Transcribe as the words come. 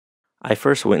I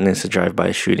first witnessed a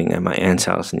drive-by shooting at my aunt's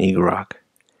house in Eagle Rock.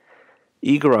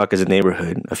 Eagle Rock is a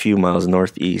neighborhood a few miles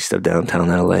northeast of downtown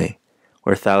LA,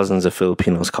 where thousands of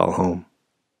Filipinos call home.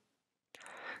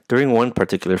 During one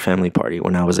particular family party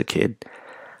when I was a kid,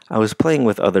 I was playing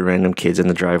with other random kids in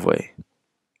the driveway.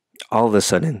 All of a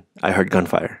sudden, I heard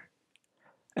gunfire,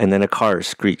 and then a car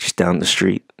screeched down the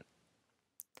street.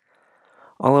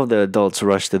 All of the adults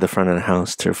rushed to the front of the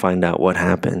house to find out what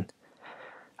happened.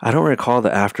 I don't recall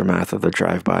the aftermath of the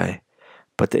drive-by,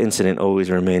 but the incident always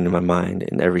remained in my mind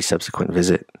in every subsequent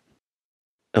visit.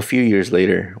 A few years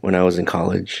later, when I was in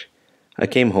college, I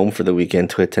came home for the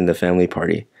weekend to attend a family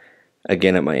party,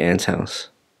 again at my aunt's house.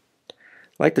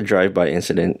 Like the drive-by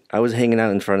incident, I was hanging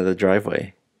out in front of the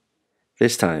driveway.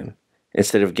 This time,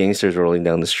 instead of gangsters rolling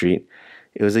down the street,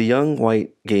 it was a young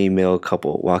white gay male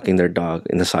couple walking their dog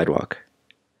in the sidewalk.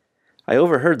 I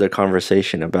overheard their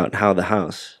conversation about how the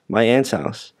house, my aunt's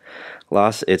house,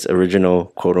 lost its original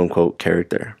quote-unquote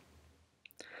character.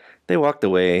 They walked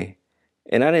away,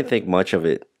 and I didn't think much of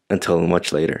it until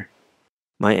much later.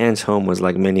 My aunt's home was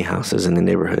like many houses in the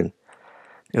neighborhood.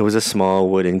 It was a small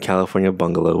wooden California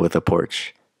bungalow with a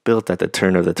porch, built at the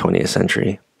turn of the 20th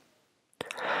century.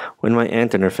 When my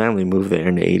aunt and her family moved there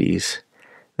in the 80s,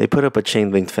 they put up a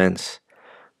chain-link fence,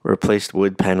 replaced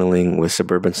wood paneling with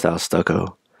suburban-style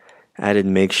stucco, added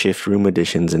makeshift room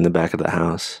additions in the back of the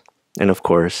house, and of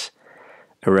course,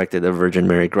 erected a Virgin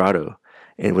Mary grotto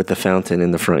and with a fountain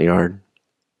in the front yard.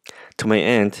 To my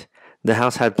aunt, the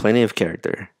house had plenty of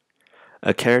character.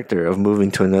 A character of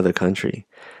moving to another country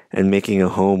and making a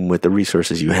home with the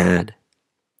resources you had.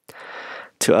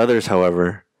 To others,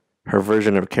 however, her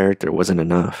version of character wasn't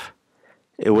enough.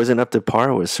 It wasn't up to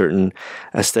par with certain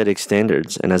aesthetic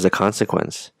standards, and as a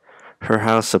consequence, her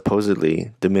house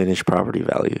supposedly diminished property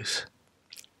values.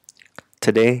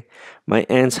 Today, my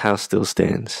aunt's house still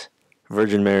stands.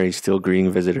 Virgin Mary still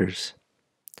greeting visitors.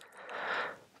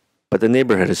 But the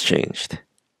neighborhood has changed.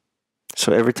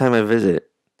 So every time I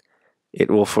visit, it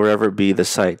will forever be the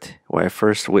site where I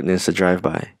first witnessed a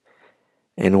drive-by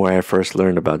and where I first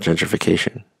learned about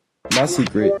gentrification. My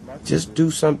secret, just do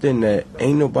something that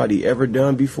ain't nobody ever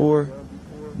done before,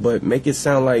 but make it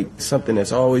sound like something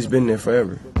that's always been there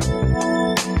forever.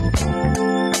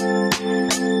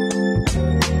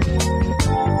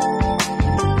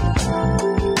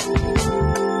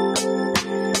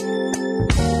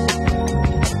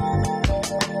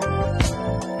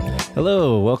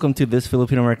 Hello, welcome to This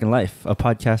Filipino American Life, a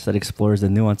podcast that explores the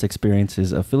nuanced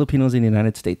experiences of Filipinos in the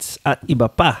United States. At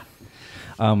iba pa.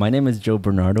 My name is Joe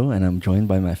Bernardo, and I'm joined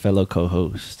by my fellow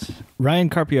co-hosts, Ryan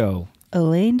Carpio,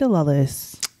 Elaine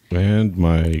DeLalis, and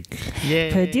Mike.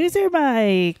 Yay. Producer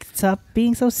Mike. Stop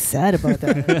being so sad about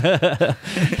that.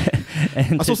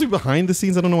 I'm supposed to be behind the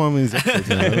scenes. I don't know why I'm in these episodes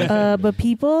now. But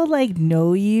people like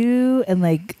know you and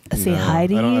like say hi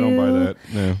to you. I don't buy that.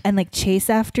 No. And like chase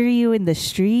after you in the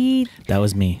street. That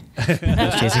was me. I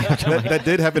was chasing after Mike. That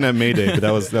did happen at May Day, but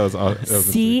that was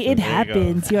See, it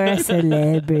happens. You're a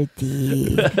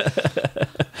celebrity.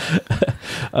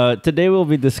 today we'll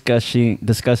be discussing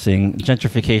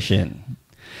gentrification.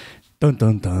 Dun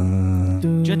dun dun.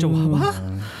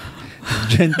 Gentrification.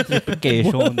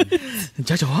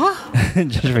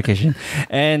 Gentrification.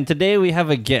 And today we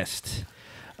have a guest.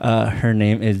 Her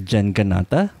name is Jen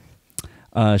Ganata.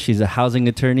 She's a housing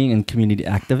attorney and community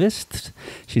activist.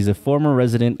 She's a former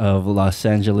resident of Los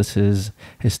Angeles'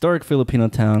 historic Filipino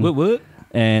town. What?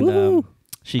 And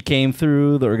she came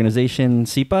through the organization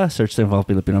SIPA, Search to Involve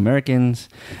Filipino Americans,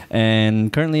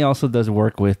 and currently also does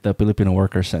work with the Filipino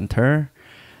Worker Center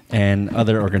and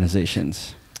other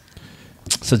organizations.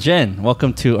 So Jen,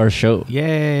 welcome to our show.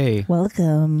 Yay.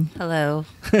 Welcome. Hello.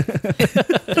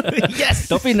 Yes.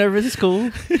 Don't be nervous, it's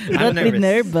cool. Don't be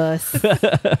nervous.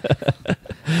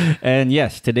 And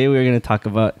yes, today we're going to talk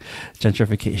about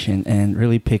gentrification and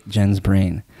really pick Jen's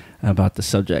brain about the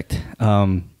subject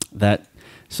that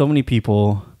so many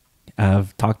people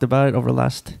have talked about it over the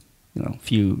last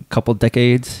couple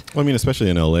decades. Well, I mean, especially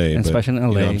in LA. Especially in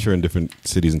LA. I'm sure in different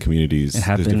cities and communities, It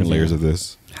happens, there's different layers of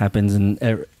this. Happens in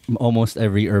almost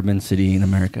every urban city in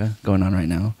America going on right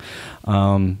now.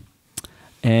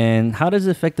 And how does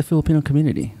it affect the Filipino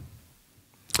community?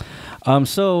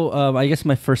 So I guess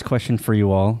my first question for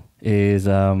you all is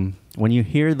when you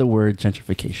hear the word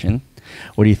gentrification,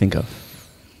 what do you think of?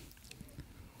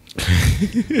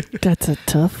 That's a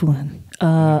tough one.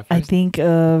 I think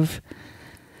of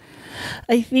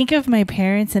my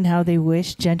parents and how they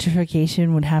wish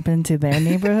gentrification would happen to their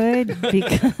neighborhood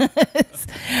because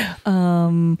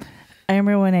I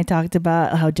remember when I talked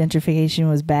about how gentrification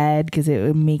was bad because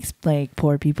it makes like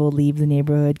poor people leave the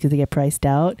neighborhood because they get priced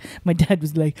out. My dad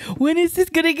was like, "When is this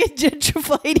gonna get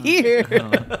gentrified here?"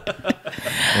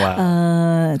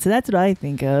 Wow. So that's what I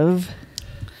think of.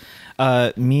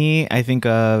 Me, I think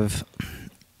of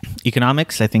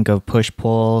economics. I think of push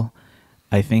pull.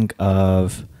 I think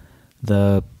of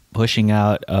the pushing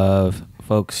out of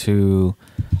folks who,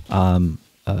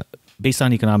 based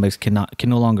on economics, can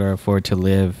no longer afford to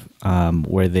live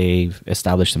where they've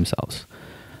established themselves.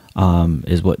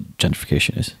 Is what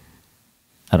gentrification is.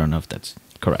 I don't know if that's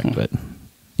correct, but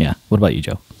yeah. What about you,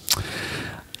 Joe?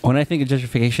 When I think of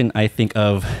gentrification, I think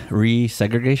of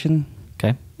resegregation.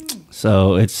 Okay.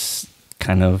 So it's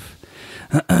kind of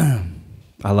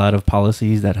a lot of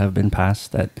policies that have been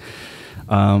passed that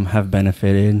have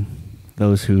benefited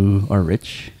those who are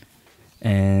rich,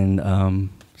 and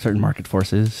certain market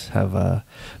forces have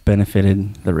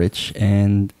benefited the rich.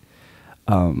 And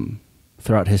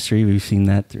throughout history, we've seen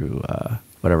that through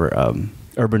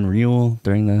urban renewal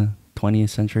during the 20th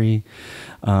century.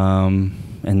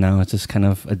 And now it's just kind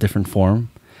of a different form.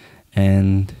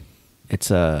 And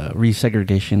it's a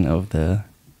resegregation of the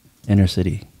inner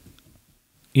city.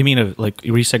 You mean of like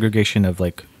resegregation of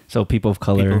like So people of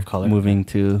color, moving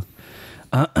to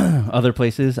other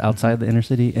places outside the inner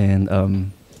city, and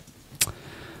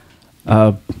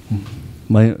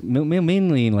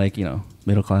mainly like, you know,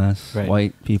 middle class, Right.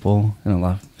 white people,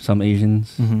 and some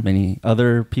Asians, many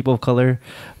other people of color,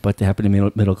 but they happen to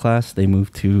be middle class. They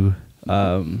move to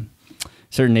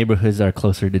certain neighborhoods that are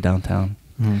closer to downtown.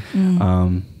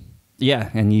 Yeah,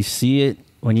 and you see it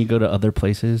when you go to other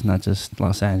places, not just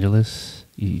Los Angeles.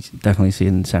 You definitely see it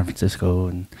in San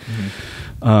Francisco and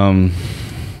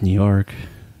New York.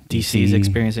 DC is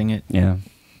experiencing it. Yeah.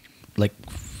 Like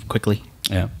quickly.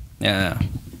 Yeah. Yeah.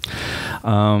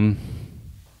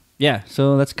 Yeah,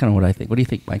 so that's kind of what I think. What do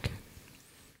you think, Mike?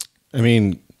 I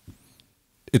mean,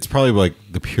 it's probably like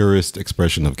the purest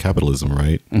expression of capitalism,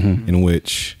 right? In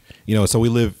which, you know, so we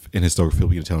live in historic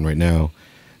Filipino town right now,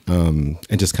 and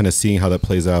just kind of seeing how that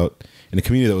plays out in a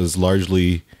community that was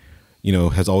largely, you know,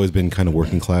 has always been kind of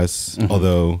working class,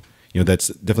 although, you know, that's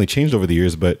definitely changed over the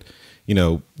years. But, you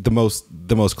know, the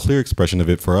most clear expression of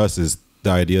it for us is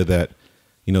the idea that,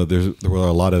 you know, there were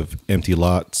a lot of empty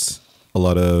lots, a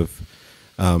lot of,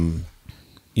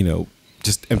 you know,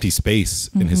 just empty space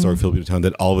in historic Filipino town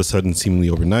that all of a sudden, seemingly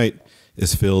overnight,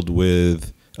 is filled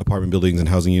with apartment buildings and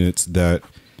housing units that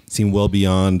seem well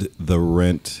beyond the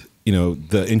rent, you know,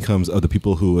 the incomes of the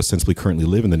people who ostensibly currently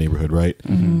live in the neighborhood, right?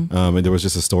 And there was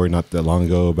just a story not that long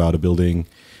ago about a building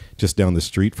just down the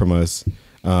street from us,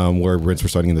 where rents were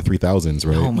starting in the 3,000s,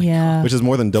 right? Oh my Yeah. Which is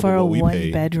more than double For a what we one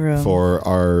pay bedroom. for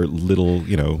our little,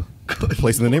 you know,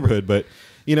 place in the neighborhood. But,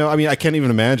 you know, I mean, I can't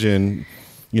even imagine,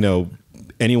 you know,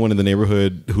 anyone in the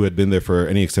neighborhood who had been there for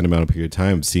any extended amount of period of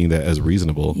time seeing that as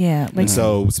reasonable. Yeah, like- and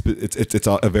so it's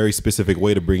a very specific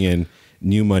way to bring in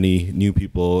new money, new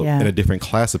people, Yeah. and a different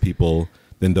class of people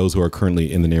than those who are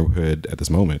currently in the neighborhood at this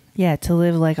moment. Yeah, to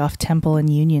live like off Temple and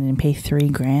Union and pay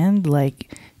 $3,000,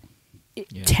 like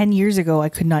 10 years ago, I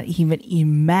could not even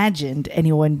imagined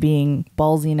anyone being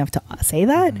ballsy enough to say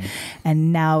that.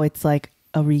 And now it's like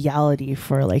a reality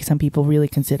for like some people really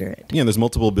consider it. Yeah, there's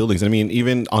multiple buildings. I mean,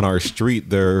 even on our street,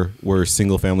 there were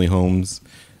single family homes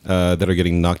that are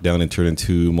getting knocked down and turned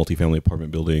into multifamily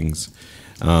apartment buildings,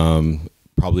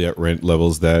 probably at rent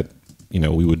levels that, you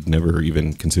know, we would never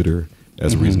even consider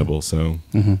as reasonable. So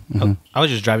I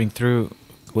was just driving through,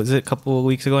 was it a couple of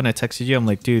weeks ago, and I texted you. I'm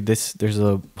like, dude, there's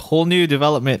a whole new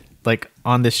development like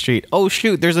on this street. Oh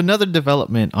shoot, there's another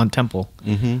development on Temple.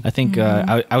 I think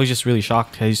I was just really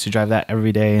shocked. I used to drive that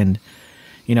every day, and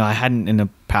you know, I hadn't in the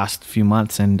past few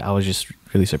months, and I was just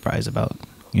really surprised about,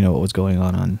 you know, what was going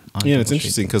on yeah, Temple it's Street.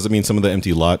 interesting because I mean, some of the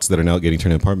empty lots that are now getting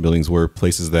turned into apartment buildings were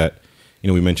places that, you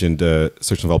know, we mentioned Search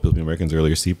and Develop Filipino Americans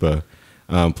earlier, SEPA,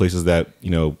 places that, you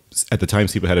know, at the time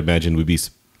SEPA had imagined would be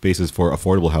spaces for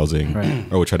affordable housing,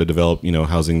 or would try to develop, you know,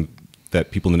 housing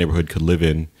that people in the neighborhood could live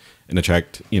in and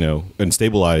attract, you know, and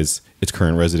stabilize its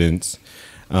current residents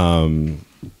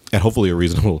at hopefully a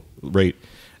reasonable rate.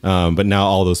 But now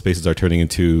all those spaces are turning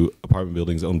into apartment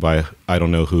buildings owned by I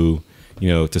don't know who, you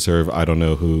know, to serve I don't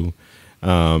know who,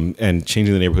 and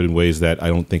changing the neighborhood in ways that I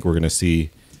don't think we're going to see,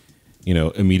 you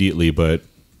know, immediately, but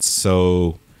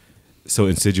so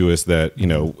insidious that, you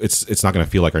know, it's not going to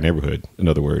feel like our neighborhood, in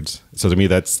other words. So to me,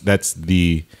 that's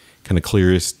the kind of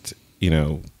clearest, you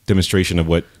know, demonstration of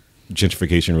what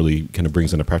gentrification really kind of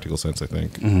brings in a practical sense, I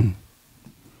think.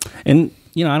 And,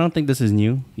 you know, I don't think this is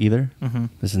new either.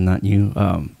 This is not new.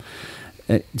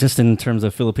 Just in terms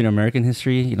of Filipino American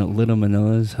history, you know, Little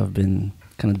Manilas have been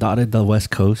kind of dotted the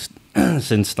West Coast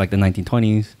since like the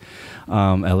 1920s.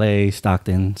 LA,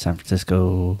 Stockton, San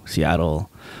Francisco, Seattle,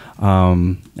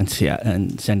 and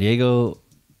San Diego.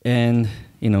 And,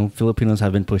 you know, Filipinos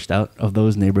have been pushed out of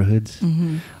those neighborhoods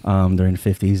during the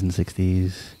 50s and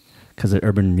 60s because of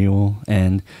urban renewal.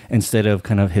 And instead of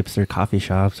kind of hipster coffee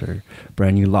shops or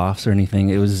brand new lofts or anything,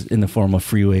 it was in the form of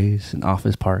freeways and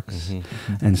office parks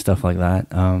and stuff like that.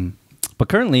 But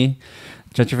currently,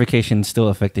 gentrification is still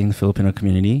affecting the Filipino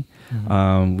community.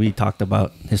 We talked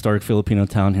about historic Filipino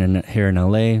town here in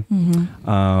LA.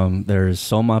 There's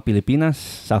Soma, Pilipinas,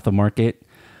 south of Market,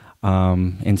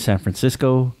 in San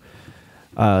Francisco.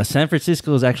 San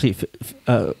Francisco is actually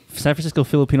San Francisco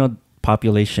Filipino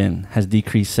population has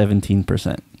decreased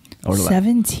 17%.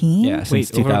 17? Yeah,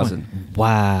 since 2000.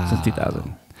 Wow. Since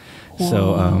 2000. Whoa.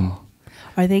 So,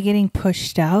 are they getting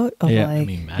pushed out of yeah, like? I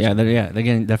mean, imagine.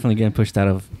 they're definitely getting pushed out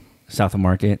of south of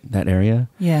Market, that area.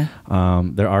 Yeah.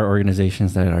 There are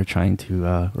organizations that are trying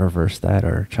to reverse that,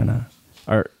 or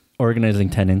are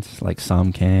organizing tenants like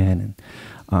SOMCAN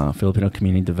and Filipino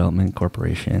Community Development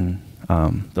Corporation.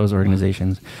 Those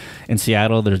organizations. In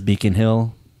Seattle, there's Beacon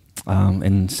Hill,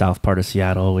 in south part of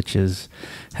Seattle, which is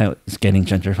how it's getting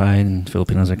gentrified, and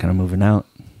Filipinos are kind of moving out.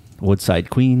 Woodside,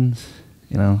 Queens,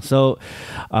 you know. So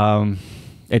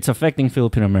it's affecting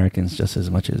Filipino Americans just as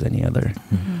much as any other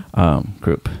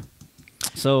group.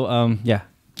 So yeah.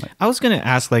 I was gonna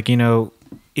ask, like, you know,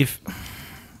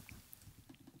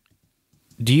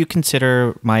 do you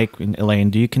consider, Mike and Elaine,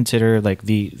 do you consider like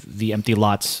the empty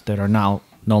lots that are now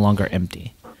no longer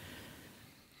empty?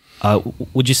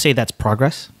 Would you say that's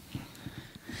progress?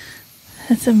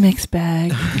 It's a mixed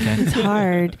bag. It's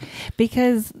hard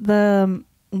because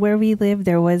where we live,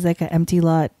 there was like an empty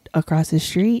lot across the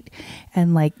street,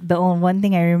 and like the only one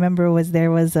thing I remember was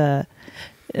there was a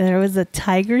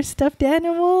tiger stuffed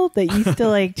animal that used to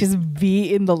like just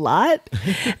be in the lot,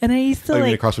 and I used to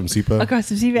like across from SIPA.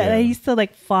 Yeah. And I used to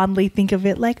like fondly think of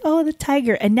it like, oh, the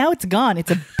tiger, and now it's gone.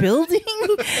 It's a building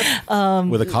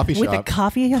with a coffee shop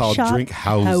called Drink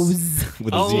House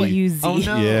with a Z. Z-U-Z. Oh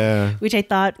no. Yeah, Which I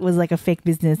thought was like a fake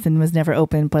business and was never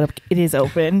open, but it is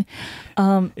open.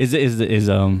 Is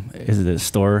the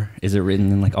store? Is it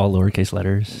written in like all lowercase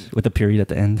letters with a period at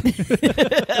the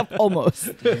end?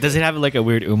 Almost. Does it have like a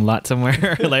weird umlaut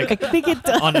somewhere? Like I think it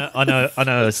does. on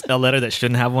a letter that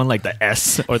shouldn't have one, like the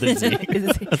S or the Z.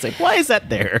 I was like, why is that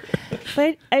there?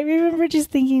 But I remember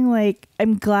just thinking like,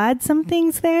 I'm glad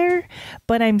something's there,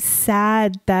 but I'm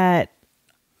sad that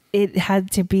it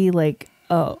had to be like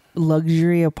a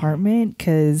luxury apartment,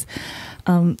 because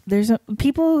there's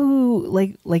people who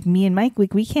like me and Mike,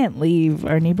 we can't leave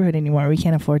our neighborhood anymore. We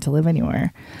can't afford to live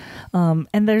anywhere.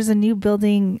 And there's a new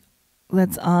building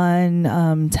that's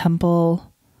on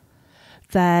Temple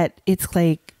that it's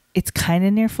like, it's kind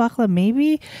of near Fakla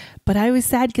maybe, but I was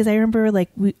sad because I remember like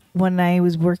when I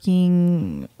was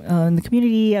working in the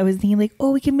community, I was thinking like,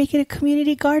 oh, we can make it a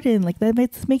community garden. Like,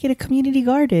 let's make it a community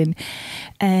garden.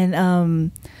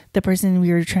 And the person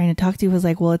we were trying to talk to was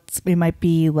like, well, it might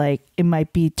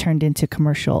be turned into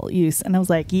commercial use. And I was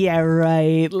like, yeah,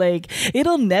 right. Like,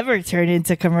 it'll never turn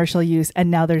into commercial use. And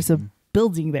now there's a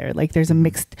building there. Like, there's a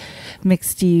mixed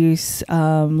use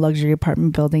luxury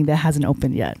apartment building that hasn't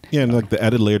opened yet. Yeah, and like the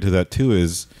added layer to that too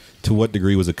is, to what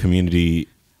degree was a community,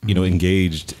 you know,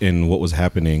 engaged in what was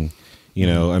happening? You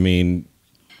know, I mean,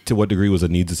 to what degree was a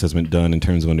needs assessment done in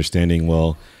terms of understanding,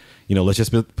 well, you know, let's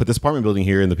just put this apartment building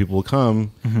here and the people will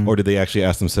come, or did they actually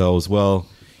ask themselves, well,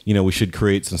 you know, we should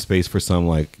create some space for some,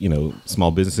 like, you know,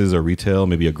 small businesses or retail,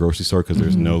 maybe a grocery store, because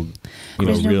there's no, you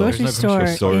know, real grocery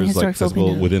stores like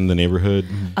accessible within the neighborhood,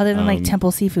 other than like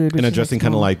Temple Seafood, and addressing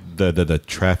kind of like the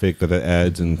traffic that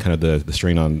adds, and kind of the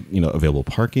strain on, you know, available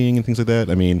parking and things like that.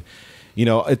 I mean, you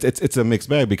know, it's a mixed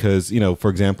bag, because, you know,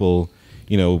 for example,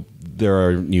 you know, there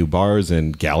are new bars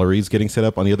and galleries getting set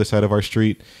up on the other side of our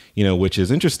street, you know, which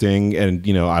is interesting, and,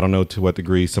 you know, I don't know to what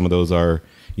degree some of those are,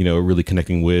 you know, really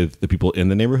connecting with the people in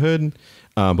the neighborhood.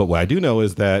 But what I do know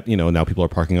is that, you know, now people are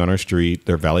parking on our street.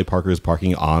 There are valet parkers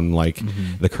parking on like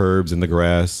the curbs and the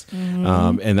grass.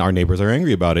 And our neighbors are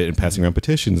angry about it and passing around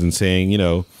petitions and saying, you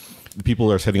know, people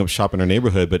are setting up shop in our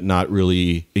neighborhood, but not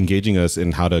really engaging us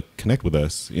in how to connect with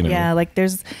us. You know? Yeah, like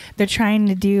they're trying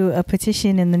to do a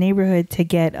petition in the neighborhood to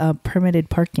get permitted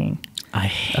parking. I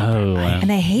hate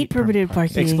And I hate permitted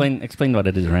parking. Explain what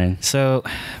it is, Ryan. So,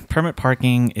 permit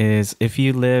parking is if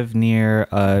you live near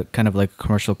a kind of like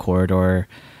commercial corridor,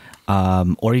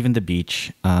 or even the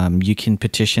beach, you can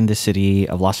petition the city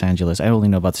of Los Angeles. I only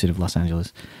know about the city of Los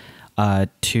Angeles,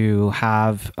 to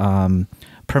have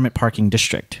permit parking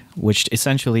district, which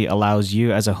essentially allows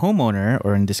you as a homeowner,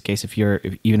 or in this case,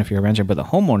 even if you're a renter, but the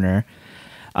homeowner,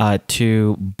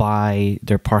 to buy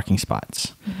their parking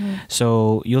spots.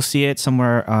 So you'll see it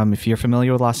somewhere. If you're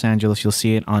familiar with Los Angeles, you'll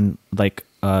see it on like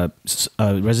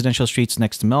residential streets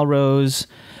next to Melrose,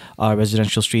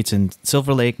 residential streets in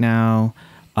Silver Lake now,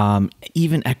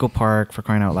 even Echo Park, for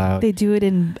crying out loud. They do it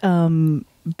in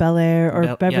Bel Air or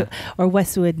yeah. or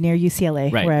Westwood near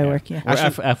UCLA, Right, where I yeah. work. Yeah.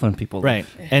 Or affluent people. Right.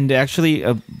 And actually,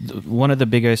 one of the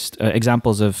biggest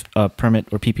examples of permit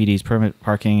or PPD's permit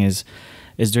parking is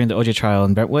during the OJ trial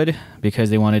in Brentwood, because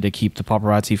they wanted to keep the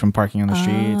paparazzi from parking on the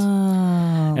streets.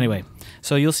 Oh. Anyway,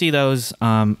 so you'll see those,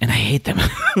 and I hate them.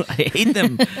 I hate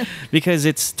them because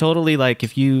it's totally like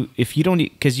if you don't,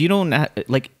 because you don't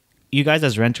like, you guys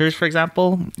as renters, for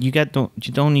example, you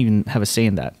don't even have a say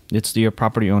in that. It's your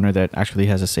property owner that actually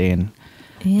has a say in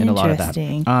a lot of that.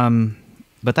 Interesting.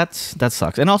 But that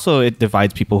sucks, and also it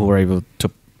divides people who are able to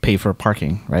pay for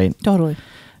parking, right? Totally.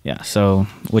 Yeah. So,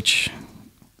 which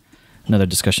another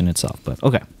discussion itself, but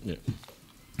okay. Yeah.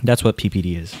 That's what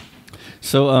PPD is.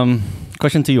 So,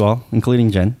 question to you all,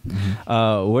 including Jen.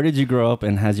 Where did you grow up,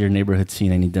 and has your neighborhood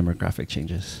seen any demographic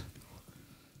changes?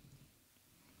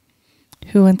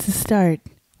 Who wants to start?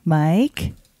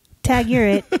 Mike? Tag, you're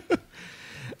it.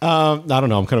 I don't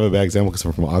know. I'm kind of a bad example because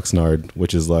I'm from Oxnard,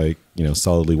 which is like,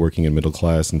 solidly working in middle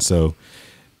class. And so,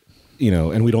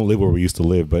 and we don't live where we used to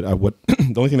live. But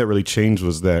the only thing that really changed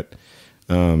was that,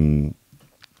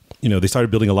 they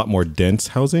started building a lot more dense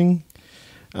housing.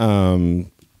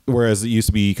 Whereas it used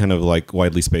to be kind of like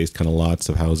widely spaced kind of lots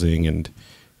of housing. And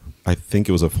I think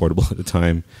it was affordable at the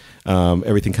time.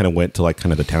 Everything kind of went to like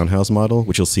kind of the townhouse model,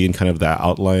 which you'll see in kind of the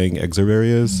outlying exurb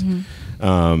areas,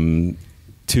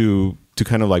 to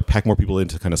kind of like pack more people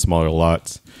into kind of smaller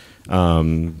lots.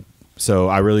 So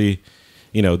I really,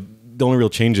 the only real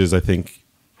changes I think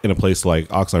in a place like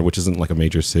Oxnard, which isn't like a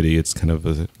major city, it's kind of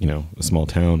a small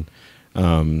town,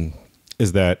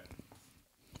 is that,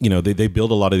 they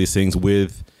build a lot of these things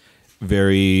with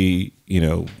very,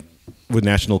 with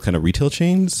national kind of retail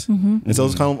chains. And so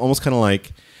it's almost kind of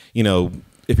like,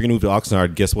 if you're going to move to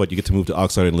Oxnard, guess what? You get to move to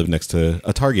Oxnard and live next to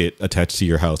a Target attached to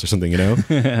your house or something,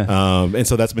 And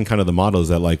so that's been kind of the model, is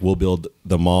that like we'll build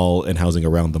the mall and housing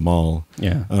around the mall,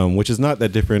 which is not that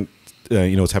different.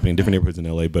 It's happening in different neighborhoods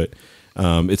in LA, but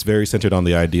it's very centered on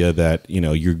the idea that,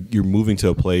 you're moving to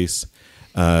a place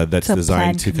that's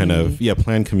designed to kind of,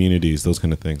 plan communities, those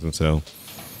kind of things. And so,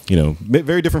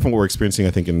 very different from what we're experiencing,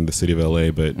 I think, in the city of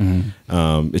LA, but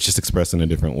it's just expressed in a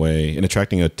different way and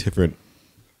attracting a different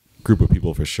group of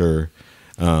people for sure.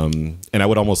 And I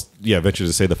would almost, venture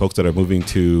to say the folks that are moving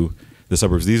to the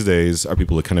suburbs these days are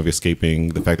people that kind of escaping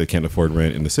the fact they can't afford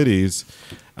rent in the cities.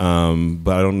 But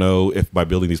I don't know if by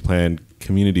building these planned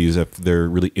communities, if they're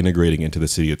really integrating into the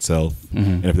city itself,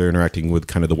 and if they're interacting with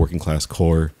kind of the working class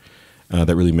core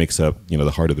that really makes up,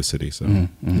 the heart of the city. So,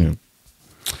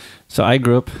 So I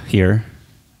grew up here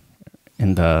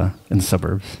in the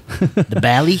suburbs. The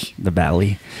Valley? The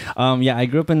Valley. I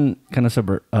grew up in kind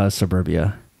of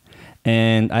suburbia,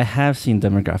 and I have seen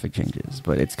demographic changes,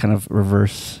 but it's kind of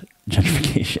reverse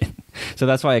gentrification. So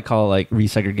that's why I call it like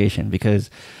resegregation, because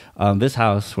this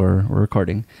house we're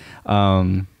recording,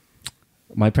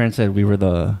 my parents said we were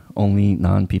the only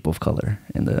non-people of color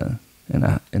in the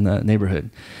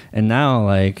neighborhood, and now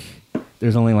like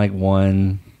there's only like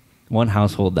one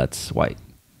household that's white.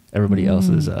 Everybody else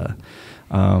is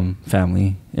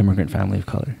immigrant family of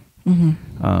color.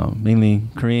 Mainly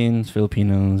Koreans,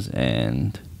 Filipinos,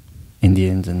 and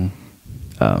Indians, and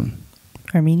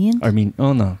Armenians?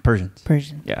 Persians.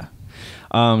 Yeah.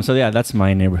 So yeah, that's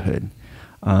my neighborhood.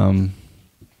 And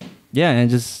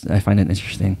I find it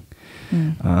interesting.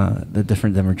 The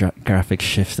different demographic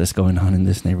shifts that's going on in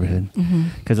this neighborhood.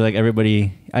 Because like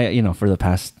everybody, for the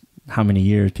past how many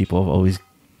years, people have always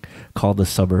called the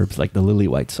suburbs like the lily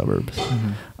white suburbs.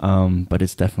 But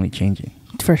it's definitely changing.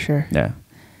 For sure. Yeah.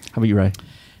 How about you, Ray?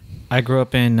 I grew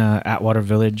up in Atwater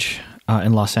Village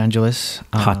in Los Angeles.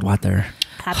 Hot water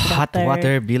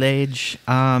village.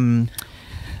 And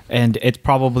it's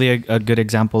probably a good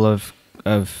example of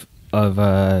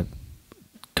a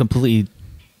completely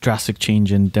drastic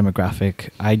change in demographic.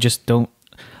 I just don't.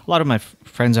 A lot of my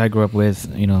friends I grew up with,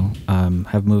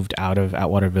 have moved out of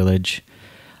Atwater Village.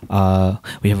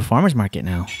 We have a farmer's market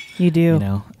now. You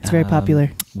do. It's very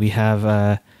popular. We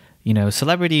have,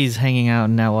 celebrities hanging out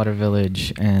in Atwater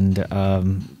Village, and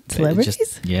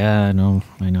celebrities. I know.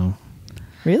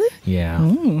 Really?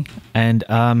 Yeah. And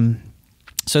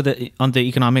so on the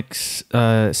economics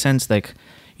sense, like,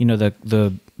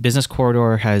 the business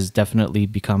corridor has definitely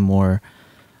become more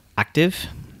active.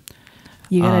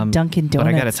 You got a Dunkin' Donuts.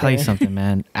 But I gotta tell you there. something,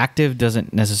 man. Active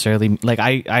doesn't necessarily like.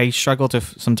 I struggle to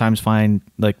sometimes find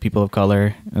like people of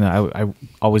color, and I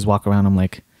always walk around. I'm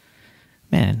like,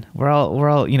 man, we're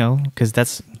all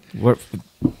because we're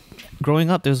growing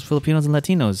up. There's Filipinos and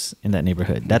Latinos in that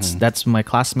neighborhood. That's my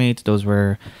classmates. Those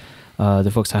were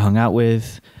the folks I hung out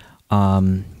with,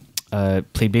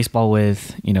 played baseball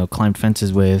with, climbed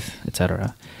fences with,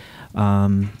 etc.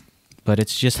 But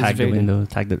it's just Tag the windows,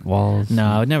 tag the walls. No,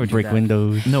 I would never break that.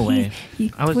 windows. No way.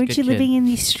 I was a Weren't good you kid. living in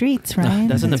these streets, Ryan?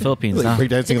 That's in the Philippines. Like No.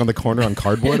 breakdancing on the corner on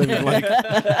cardboard. I mean, like,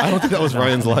 I don't think that was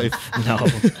Ryan's life. No.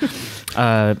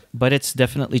 But it's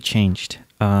definitely changed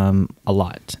a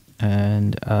lot.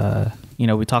 And,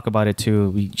 we talk about it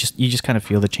too. You just kind of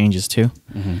feel the changes too.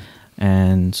 Mm-hmm.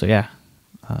 And so, yeah.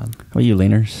 What are you,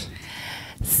 laners?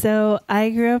 So I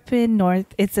grew up in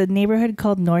it's a neighborhood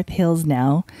called North Hills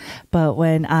now, but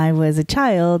when I was a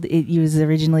child, it was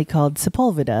originally called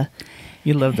Sepulveda.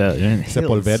 You love that.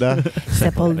 Sepulveda.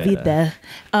 Sepulveda.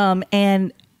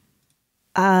 And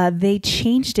they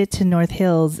changed it to North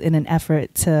Hills in an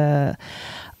effort to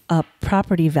up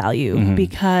property value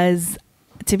because,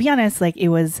 to be honest, like it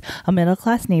was a middle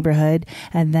class neighborhood,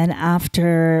 and then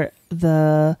after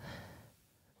the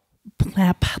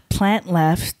plant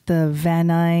left, the Van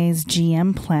Nuys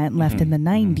GM plant left in the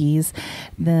 90s,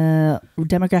 the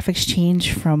demographics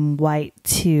changed from white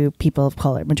to people of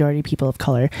color, majority people of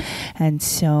color. And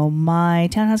so my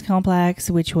townhouse complex,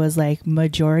 which was like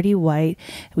majority white,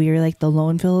 we were like the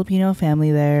lone Filipino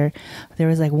family there. There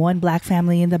was like one black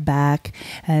family in the back,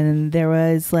 and there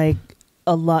was like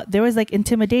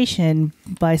intimidation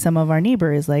by some of our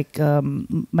neighbors. Like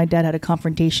my dad had a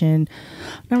confrontation,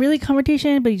 not really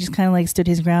confrontation, but he just kind of like stood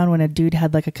his ground when a dude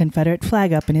had like a Confederate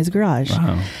flag up in his garage.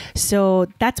 Wow. So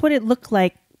that's what it looked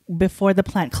like before the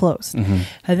plant closed. And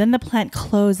then the plant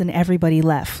closed and everybody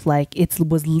left. Like it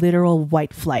was literal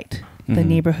white flight. The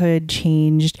neighborhood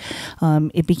changed.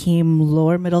 It became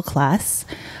lower middle class.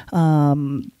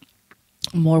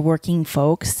 More working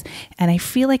folks, and I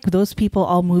feel like those people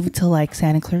all moved to like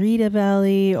Santa Clarita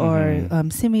Valley or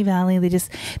Simi Valley.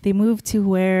 They moved to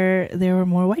where there were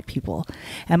more white people,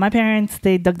 and my parents,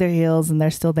 they dug their heels and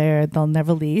they're still there. They'll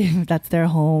never leave. That's their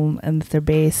home and that's their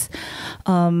base.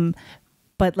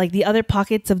 But like the other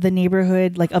pockets of the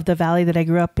neighborhood, like of the valley that I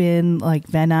grew up in, like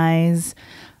Van Nuys,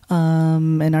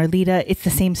 and Arleta, it's the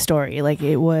same story. Like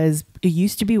it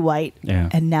used to be white,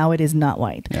 and now it is not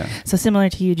white. Yeah. So similar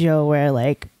to you, Joe, where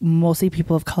like mostly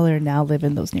people of color now live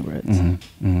in those neighborhoods.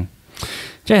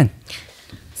 Jen.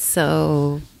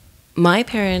 So my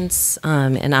parents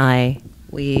and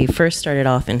we first started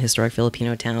off in historic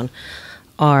Filipino town.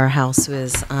 Our house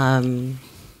was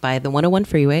by the 101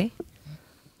 freeway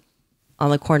on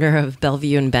the corner of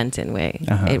Bellevue and Benton Way.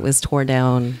 It was torn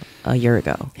down a year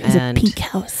ago. It was a pink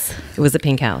house. It was a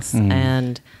pink house.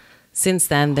 And since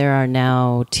then, there are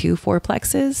now 2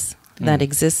 fourplexes that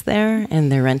exist there,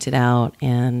 and they're rented out.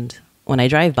 And when I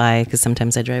drive by, because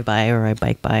sometimes I drive by or I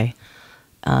bike by,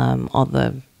 all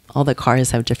the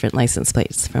cars have different license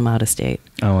plates from out of state.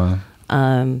 Oh,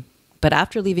 wow. But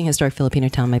after leaving historic Filipino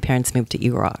town, my parents moved to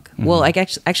Eagle Rock. Well,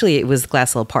 actually, it was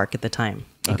Glass Hill Park at the time.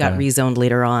 It got rezoned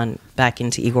later on back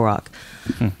into Eagle Rock.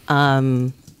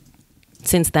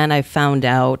 Since then, I found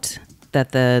out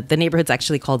that the neighborhood's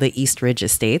actually called the East Ridge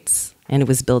Estates, and it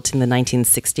was built in the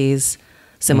 1960s.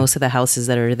 So most of the houses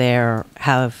that are there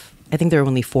have, I think there are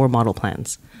only 4 model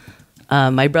plans.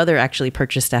 My brother actually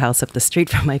purchased a house up the street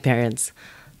from my parents,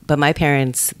 but my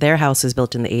parents, their house was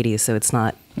built in the 80s, so it's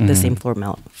not the same floor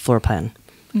plan.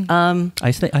 I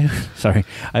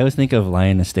always think of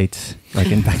Lion Estates, like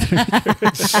in Back to the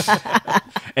Future.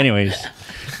 Anyways,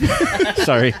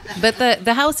 sorry. But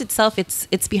the house itself,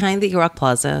 it's behind the Eagle Rock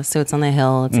Plaza, so it's on the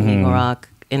hill. It's in Eagle Rock,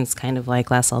 and it's kind of like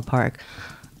Glass Hill Park.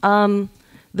 The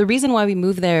reason why we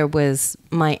moved there was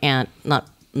my aunt,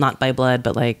 not by blood,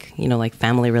 but like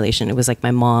family relation. It was like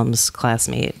my mom's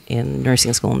classmate in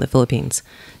nursing school in the Philippines.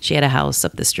 She had a house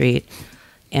up the street,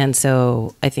 and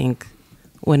so I think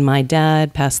when my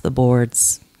dad passed the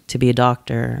boards to be a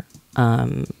doctor,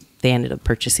 they ended up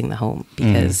purchasing the home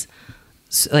because,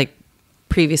 like,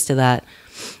 previous to that,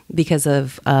 because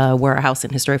of where our house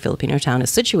in historic Filipino town is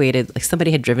situated, like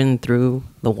somebody had driven through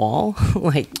the wall,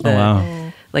 like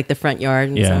the front yard,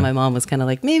 and so my mom was kind of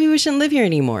like, maybe we shouldn't live here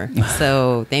anymore.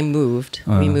 So they moved.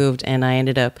 We moved, and I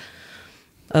ended up,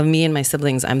 of me and my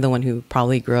siblings, I'm the one who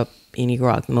probably grew up in Eagle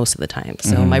Rock most of the time.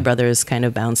 So my brothers kind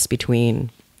of bounced between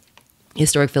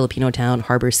historic Filipino town,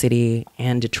 Harbor City,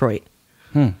 and Detroit.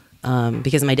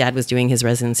 because my dad was doing his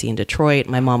residency in Detroit.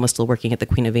 My mom was still working at the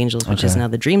Queen of Angels, which is now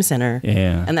the Dream Center.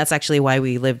 Yeah. And that's actually why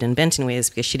we lived in Benton Way, is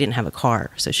because she didn't have a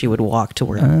car. So she would walk to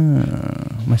work.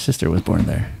 My sister was born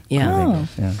there. Yeah. Oh.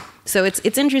 Yeah. So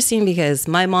it's interesting because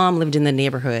my mom lived in the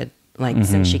neighborhood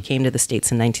since she came to the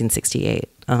States in 1968.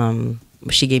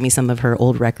 She gave me some of her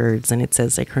old records, and it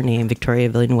says like her name, Victoria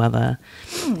Villanueva,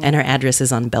 and her address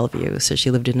is on Bellevue. So she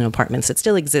lived in apartments that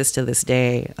still exist to this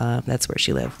day. That's where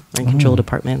she lived, in controlled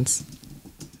apartments.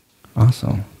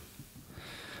 Awesome.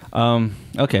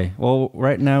 Okay. Well,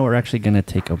 right now we're actually going to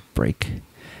take a break.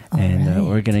 And right.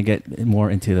 we're going to get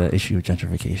more into the issue of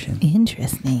gentrification.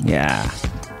 Interesting. Yeah.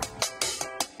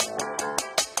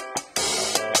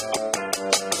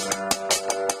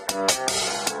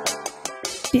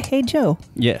 Hey, Joe,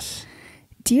 Yes.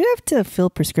 do you have to fill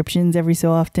prescriptions every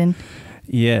so often?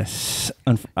 Yes.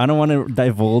 I don't want to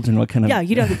divulge in what kind of... Yeah,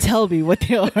 you don't have to tell me what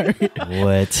they are.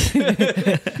 What?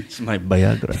 It's my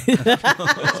Viagra.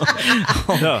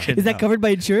 No. Is that covered by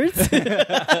insurance?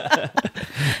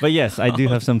 But yes, I do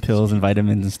have some pills and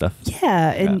vitamins and stuff.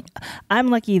 Yeah, and I'm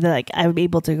lucky that like I'm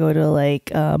able to go to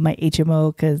like my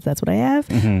HMO because that's what I have.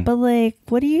 But like,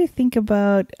 what do you think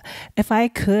about if I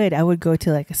could? I would go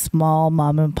to like a small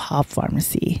mom and pop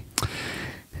pharmacy.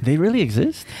 They really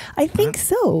exist? I think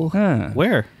so. Huh.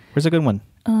 Where's a good one?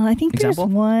 I think Example?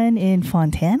 there's one in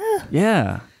Fontana.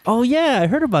 Yeah. Oh, yeah. I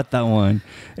heard about that one.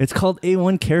 It's called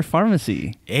A1 Care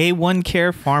Pharmacy. A1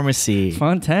 Care Pharmacy.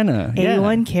 Fontana.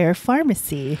 A1 Care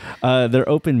Pharmacy. They're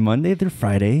open Monday through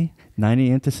Friday, 9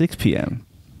 a.m. to 6 p.m.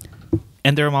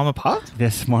 And they're a mom and pop?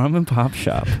 This mom and pop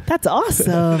shop. That's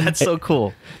awesome. That's so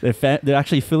cool. They're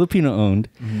actually Filipino owned,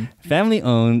 family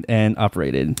owned, and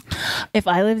operated. If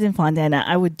I lived in Fontana,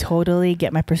 I would totally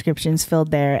get my prescriptions filled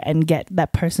there and get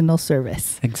that personal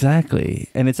service. Exactly.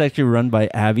 And it's actually run by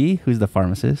Abby, who's the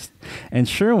pharmacist, and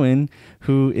Sherwin,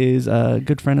 who is a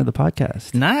good friend of the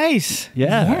podcast. Nice.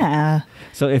 Yeah.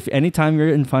 So if anytime you're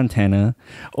in Fontana,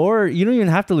 or you don't even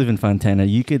have to live in Fontana,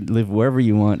 you could live wherever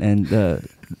you want, and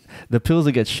the pills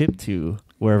will get shipped to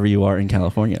wherever you are in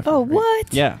California. Oh,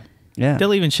 what? Yeah. Yeah.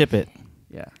 They'll even ship it.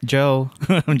 Yeah. Joe,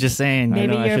 I'm just saying.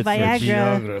 Maybe I your should search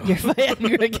Viagra, your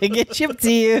Viagra can get shipped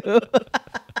to you.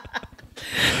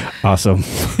 Awesome.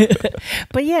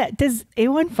 But yeah, does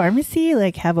A1 Pharmacy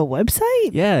like have a website?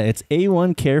 Yeah, it's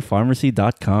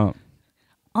a1carepharmacy.com.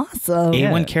 Awesome.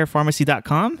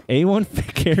 A1carepharmacy.com?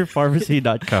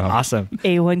 a1carepharmacy.com. Awesome.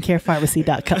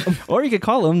 A1carepharmacy.com. Or you could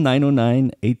call them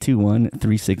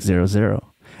 909-821-3600.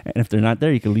 And if they're not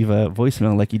there, you can leave a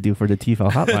voicemail like you do for the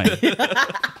TFAL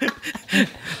hotline.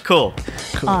 Cool.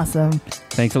 Awesome.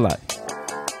 Thanks a lot.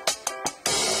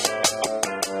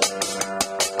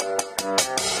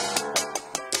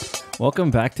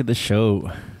 Welcome back to the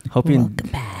show. Welcome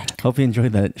back. Hope you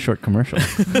enjoyed that short commercial.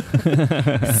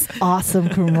 Awesome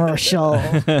commercial.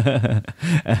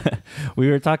 We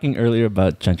were talking earlier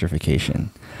about gentrification,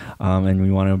 and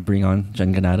we want to bring on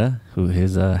Jen Ganata, who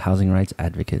is a housing rights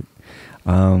advocate,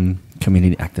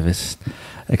 community activist,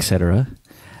 etc.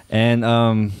 And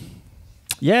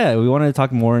we want to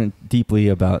talk more deeply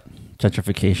about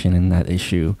gentrification and that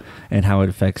issue and how it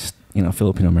affects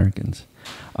Filipino Americans.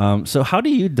 So how do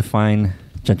you define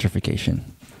gentrification?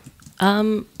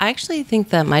 I actually think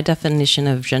that my definition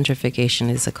of gentrification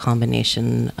is a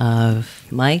combination of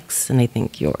Mike's and I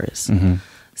think yours.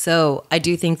 So I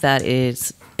do think that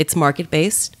it's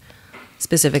market-based.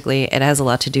 Specifically, it has a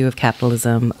lot to do with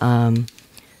capitalism.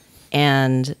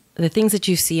 And the things that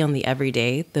you see on the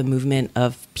everyday, the movement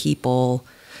of people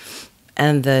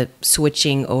and the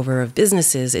switching over of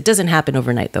businesses, it doesn't happen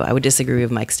overnight, though. I would disagree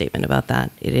with Mike's statement about that.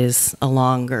 It is a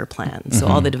longer plan. So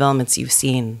all the developments you've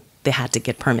seen, they had to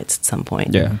get permits at some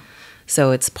point. Yeah. So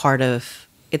it's part of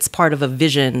a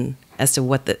vision as to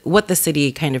what the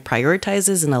city kind of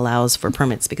prioritizes and allows for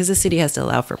permits, because the city has to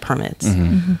allow for permits.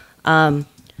 But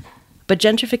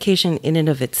gentrification in and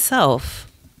of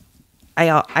itself,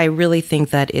 I really think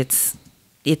that it's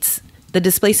the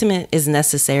displacement is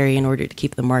necessary in order to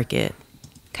keep the market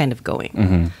kind of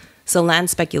going. So land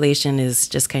speculation is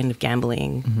just kind of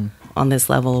gambling on this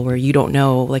level where you don't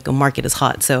know, like a market is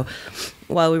hot. So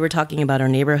while we were talking about our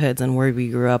neighborhoods and where we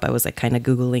grew up, I was like kind of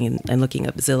Googling and looking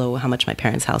up Zillow, how much my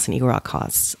parents' house in Eagle Rock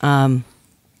costs.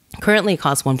 Currently it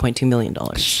costs $1.2 million.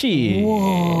 Shit.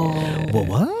 Whoa,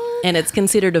 what? And it's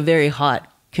considered a very hot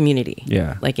community.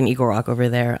 Yeah. Like in Eagle Rock over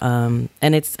there. And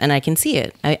I can see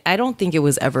it. I don't think it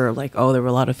was ever like, oh, there were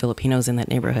a lot of Filipinos in that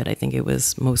neighborhood. I think it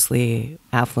was mostly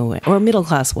affluent or middle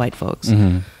class white folks.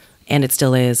 And it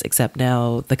still is, except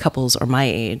now the couples are my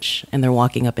age and they're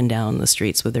walking up and down the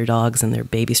streets with their dogs and their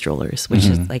baby strollers, which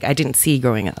is like I didn't see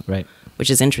growing up. Right. which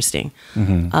is interesting.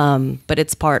 But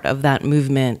it's part of that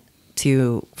movement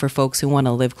for folks who want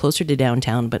to live closer to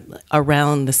downtown, but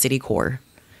around the city core.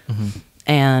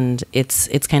 And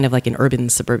it's kind of like an urban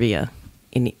suburbia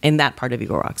in that part of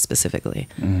Eagle Rock specifically.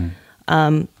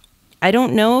 I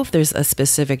don't know if there's a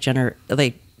specific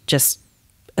just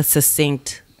a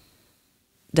succinct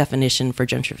definition for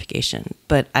gentrification,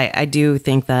 but I do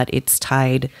think that it's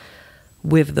tied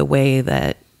with the way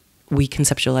that we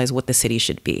conceptualize what the city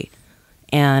should be.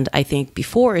 And I think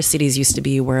before, cities used to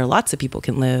be where lots of people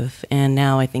can live, and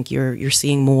now I think you're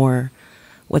seeing more.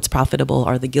 What's profitable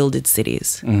are the gilded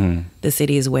cities, the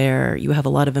cities where you have a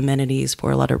lot of amenities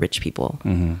for a lot of rich people,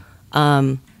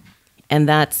 and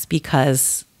that's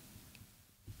because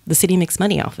the city makes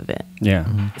money off of it.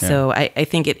 So I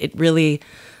think it really,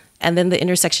 and then the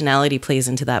intersectionality plays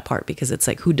into that part, because it's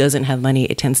like, who doesn't have money?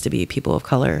 It tends to be people of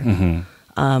color,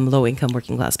 low income,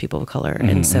 working class people of color,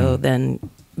 and so then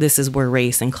this is where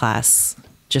race and class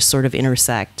just sort of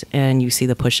intersect, and you see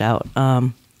the push out.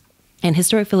 And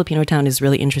historic Filipino town is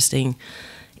really interesting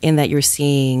in that you're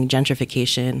seeing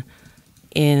gentrification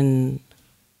in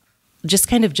just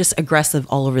kind of just aggressive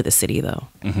all over the city, though.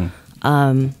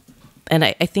 And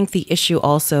I think the issue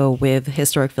also with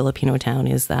historic Filipino town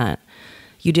is that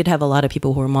you did have a lot of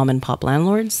people who were mom and pop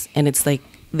landlords, and it's like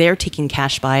they're taking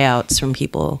cash buyouts from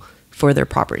people for their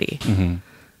property.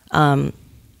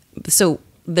 So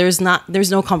there's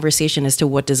no conversation as to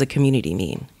what does a community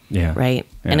mean. Right.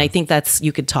 And I think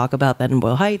you could talk about that in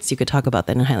Boyle Heights. You could talk about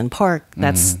that in Highland Park.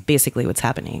 That's basically what's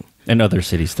happening. And other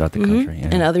cities throughout the country.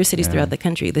 And other cities throughout the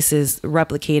country. This is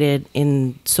replicated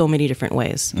in so many different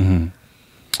ways.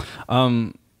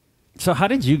 So how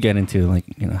did you get into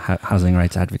housing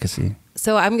rights advocacy?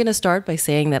 So I'm going to start by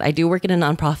saying that I do work in a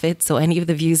nonprofit. So any of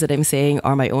the views that I'm saying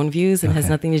are my own views and has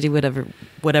nothing to do with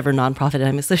whatever nonprofit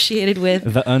I'm associated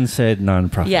with. The unsaid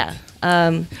nonprofit. Yeah.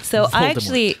 So I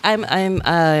actually, I'm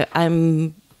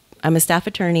a staff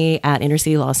attorney at Inner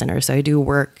City Law Center. So I do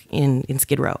work in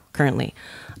Skid Row currently.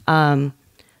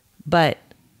 But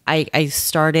I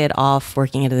started off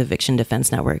working at the Eviction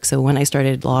Defense Network. So when I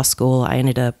started law school, I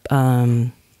ended up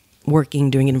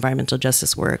doing environmental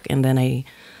justice work. And then I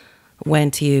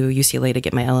went to UCLA to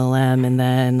get my LLM, and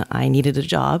then I needed a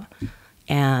job.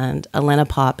 And Elena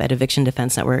Pop at Eviction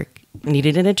Defense Network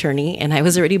needed an attorney, and I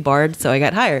was already barred, so I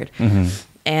got hired.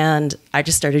 And I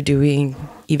just started doing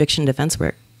eviction defense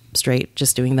work straight,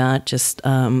 just doing that.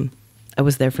 I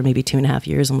was there for maybe 2.5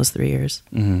 years, almost 3 years.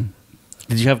 Did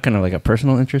you have kind of like a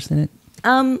personal interest in it?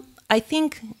 I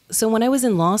think, so when I was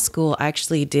in law school, I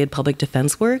actually did public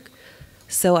defense work.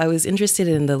 So I was interested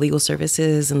in the legal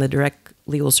services and the direct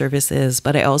legal services,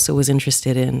 but I also was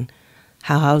interested in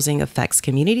how housing affects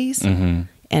communities. And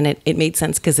it made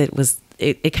sense because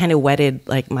it kind of wedded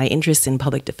like my interest in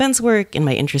public defense work and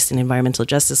my interest in environmental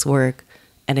justice work.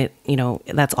 And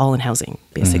that's all in housing,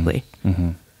 basically.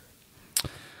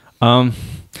 So,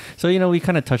 we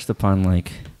kind of touched upon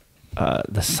like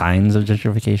the signs of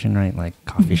gentrification, right? Like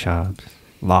coffee shops,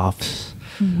 lofts,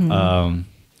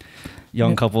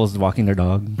 young couples walking their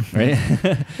dog, right?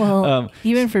 Well,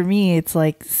 even for me, it's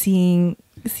like seeing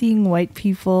white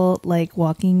people like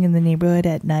walking in the neighborhood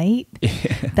at night.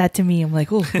 That to me, I'm like,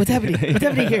 oh, what's happening? What's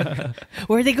happening here?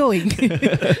 Where are they going?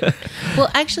 Well,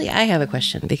 actually, I have a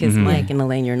question because Mike and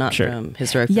Elaine, you're not from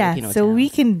historic Filipino so town. we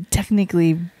can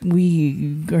technically,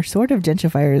 we are sort of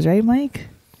gentrifiers, right, Mike?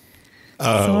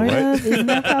 Sort of. Isn't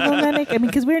that problematic? I mean,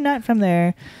 because we're not from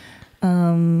there.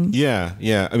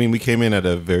 Yeah. I mean, we came in at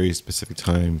a very specific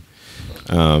time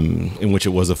in which it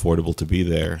was affordable to be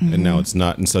there, and now it's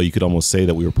not. And so you could almost say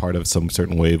that we were part of some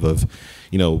certain wave of,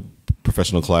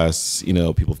 professional class,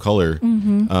 people of color.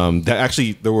 That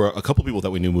actually, there were a couple people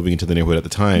that we knew moving into the neighborhood at the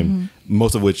time,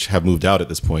 most of which have moved out at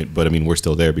this point. But I mean, we're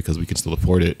still there because we can still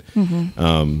afford it.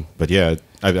 But yeah,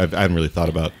 I haven't really thought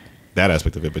about that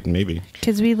aspect of it, but maybe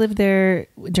because we lived there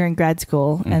during grad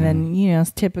school, and then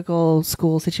typical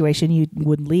school situation, you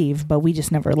would leave, but we just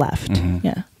never left.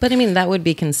 Yeah, but I mean that would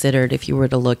be considered if you were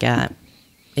to look at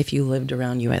if you lived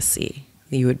around USC,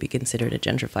 you would be considered a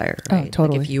gentrifier, right? Oh,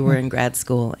 totally. Like if you were in grad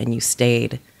school and you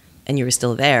stayed and you were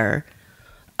still there.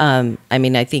 I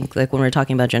mean, I think like when we're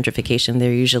talking about gentrification,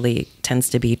 there usually tends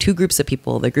to be two groups of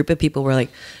people. The group of people were like,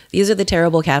 these are the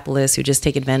terrible capitalists who just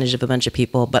take advantage of a bunch of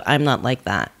people, but I'm not like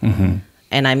that. And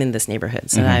I'm in this neighborhood.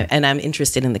 So I'm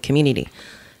interested in the community.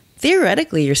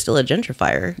 Theoretically, you're still a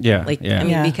gentrifier. I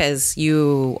mean, because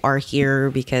you are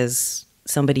here because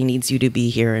somebody needs you to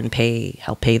be here and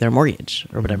help pay their mortgage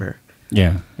or whatever.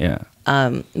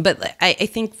 But I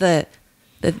think the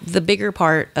bigger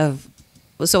part of,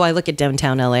 so I look at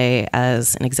downtown LA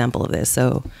as an example of this.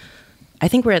 So I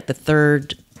think we're at the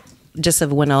third just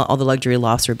of when all the luxury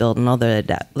lofts were built and all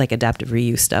the adaptive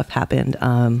reuse stuff happened.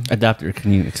 Adapter,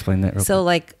 can you explain that real So quick?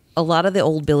 like a lot of the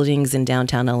old buildings in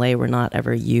downtown LA were not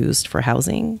ever used for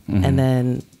housing. And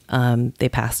then they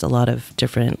passed a lot of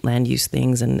different land use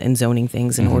things and zoning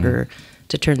things in order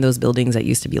to turn those buildings that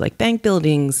used to be like bank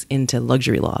buildings into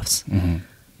luxury lofts.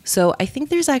 So I think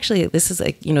there's actually, this is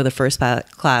like, the first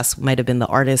class might have been the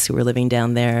artists who were living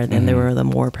down there. Then there were the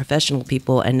more professional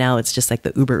people. And now it's just like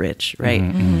the uber rich,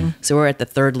 right? So we're at the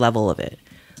third level of it.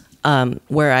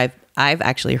 Where I've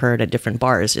actually heard at different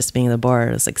bars, just being in the bar,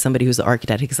 it's like somebody who's the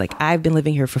architect, he's like, I've been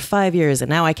living here for 5 years and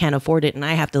now I can't afford it and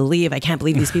I have to leave. I can't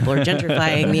believe these people are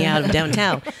gentrifying me out of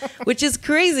downtown, which is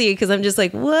crazy because I'm just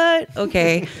like, what?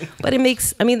 Okay. But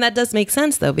that does make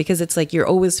sense though, because it's like you're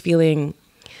always feeling,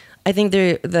 I think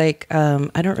they're like,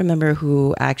 I don't remember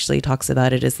who actually talks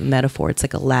about it as the metaphor. It's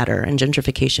like a ladder, and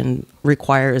gentrification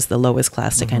requires the lowest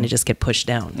class to kind of just get pushed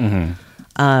down.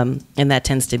 And that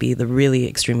tends to be the really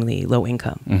extremely low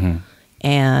income.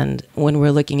 And when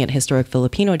we're looking at historic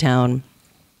Filipino town,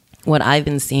 what I've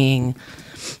been seeing,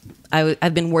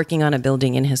 I've been working on a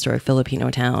building in historic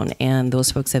Filipino town, and those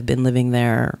folks have been living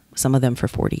there, some of them for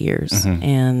 40 years,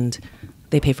 and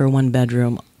they pay for one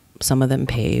bedroom. Some of them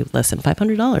pay less than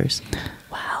 $500.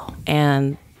 Wow.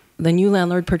 And the new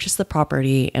landlord purchased the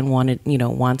property and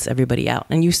wants everybody out.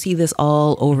 And you see this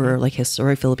all over like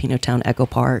historic Filipino town, Echo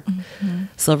Park,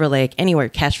 Silver Lake, anywhere,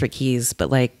 Cash for Keys.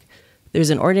 But like there's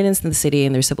an ordinance in the city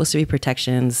and there's supposed to be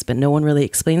protections, but no one really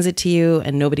explains it to you.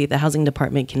 And nobody at the housing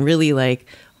department can really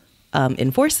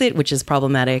enforce it, which is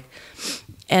problematic.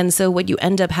 And so what you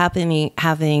end up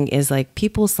having is like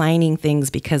people signing things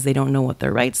because they don't know what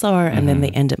their rights are. And then they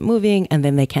end up moving, and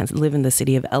then they can't live in the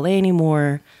city of LA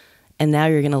anymore. And now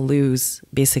you're going to lose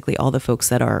basically all the folks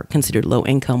that are considered low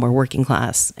income or working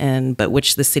class, but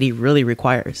which the city really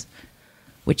requires,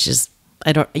 which is,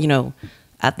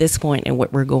 at this point and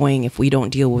what we're going, if we don't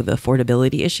deal with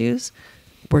affordability issues,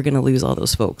 we're going to lose all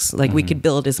those folks. Like we could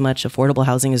build as much affordable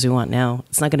housing as we want now.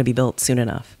 It's not going to be built soon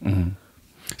enough.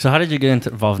 So how did you get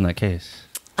involved in that case?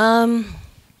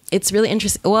 It's really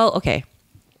interesting. Well, okay.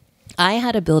 I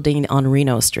had a building on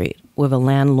Reno Street with a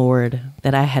landlord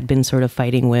that I had been sort of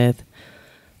fighting with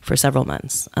for several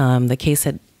months. The case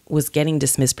was getting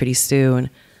dismissed pretty soon,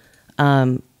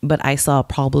 but I saw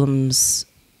problems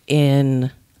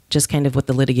in just kind of what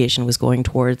the litigation was going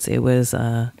towards. It was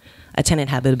a tenant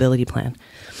habitability plan,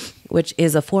 which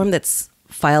is a form that's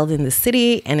filed in the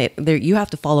city, and you have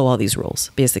to follow all these rules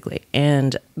basically.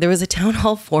 And there was a town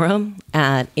hall forum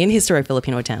in historic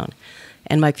Filipino town,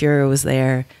 and Mike Fuhrer was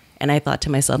there, and I thought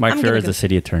to myself, Mike Fuhrer is the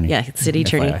city attorney. Yeah, city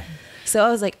attorney. So I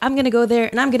was like, I'm going to go there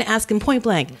and I'm going to ask him point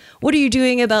blank, what are you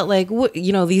doing about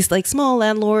these like small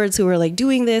landlords who are like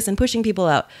doing this and pushing people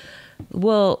out?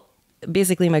 Well,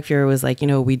 basically Mike Fuhrer was like,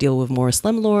 we deal with more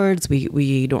slumlords.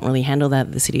 We don't really handle that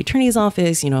at the city attorney's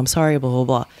office. I'm sorry, blah, blah,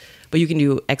 blah. But you can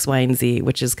do X, Y, and Z,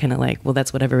 which is kind of like, well,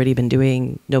 that's what I've already been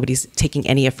doing. Nobody's taking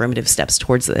any affirmative steps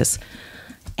towards this.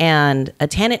 And a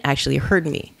tenant actually heard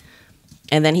me.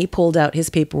 And then he pulled out his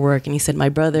paperwork and he said, my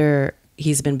brother,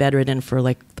 he's been bedridden for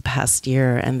like the past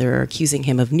year and they're accusing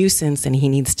him of nuisance and he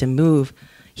needs to move.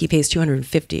 He pays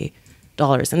 $250.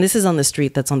 And this is on the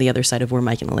street that's on the other side of where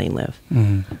Mike and Elaine live.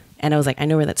 And I was like, I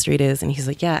know where that street is. And he's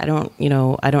like, yeah, I don't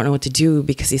know what to do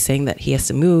because he's saying that he has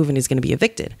to move and he's going to be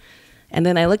evicted. And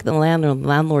then I looked at the landlord. The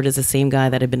landlord is the same guy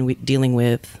that I've been dealing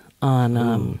with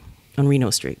on Reno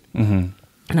Street. And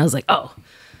I was like, oh,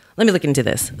 let me look into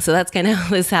this. So that's kind of how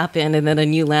this happened. And then a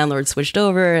new landlord switched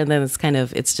over. And then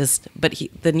but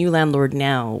the new landlord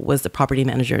now was the property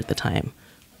manager at the time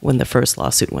when the first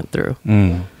lawsuit went through.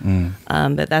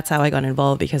 But that's how I got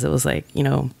involved, because it was like,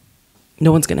 no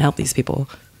one's going to help these people.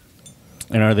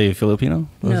 And are they Filipino?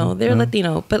 No, they're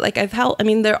Latino. But like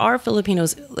there are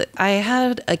Filipinos. I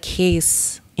had a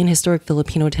case in historic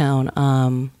Filipino town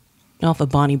off of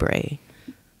Bonnie Brayj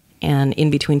and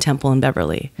in between Temple and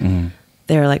Beverly.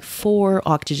 There are like 4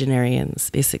 octogenarians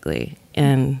basically.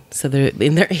 And so they're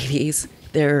in their 80s.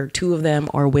 Two of them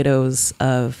are widows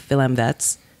of Philam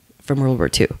vets from World War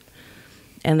II.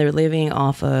 And they're living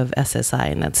off of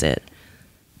SSI, and that's it.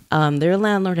 Their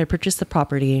landlord had purchased the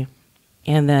property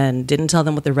and then didn't tell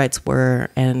them what their rights were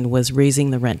and was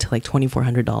raising the rent to like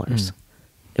 $2,400.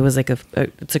 It was like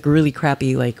it's like a really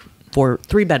crappy, like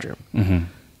 3-bedroom.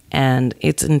 And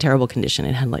it's in terrible condition.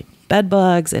 It had like bed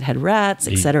bugs, it had rats,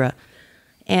 etc.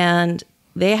 And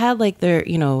they had like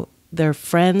their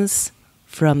friends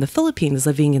from the Philippines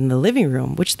living in the living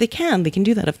room, which they can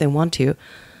do that if they want to.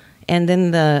 And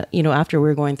then after we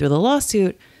were going through the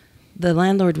lawsuit, the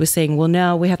landlord was saying, well,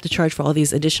 now we have to charge for all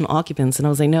these additional occupants. And I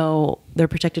was like, no, they're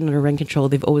protected under rent control.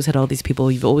 They've always had all these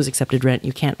people. You've always accepted rent.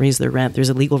 You can't raise their rent. There's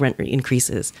illegal rent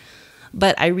increases.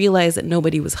 But I realized that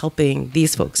nobody was helping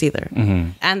these folks either.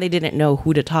 And they didn't know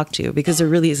who to talk to because there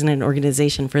really isn't an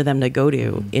organization for them to go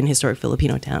to in historic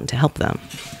Filipino town to help them.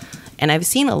 And I've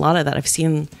seen a lot of that. I've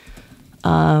seen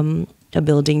a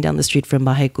building down the street from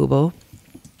Bahay Kubo.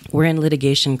 We're in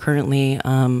litigation currently,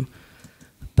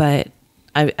 but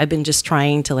I've been just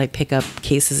trying to like pick up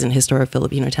cases in historic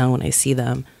Filipino town when I see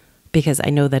them, because I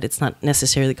know that it's not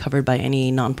necessarily covered by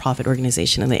any nonprofit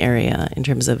organization in the area in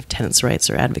terms of tenants' rights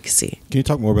or advocacy. Can you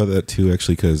talk more about that too,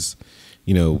 actually? Because,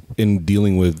 you know, in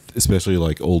dealing with especially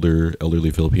like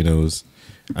elderly Filipinos,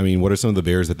 I mean, what are some of the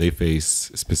barriers that they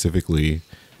face specifically?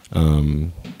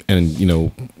 And, you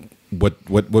know, what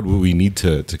would we need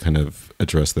to kind of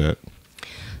address that?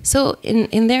 So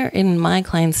in my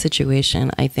client's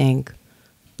situation, I think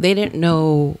they didn't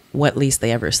know what lease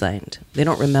they ever signed. They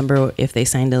don't remember if they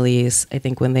signed a lease. I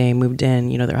think when they moved in,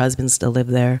 you know, their husbands still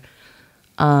lived there.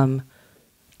 And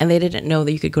they didn't know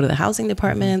that you could go to the housing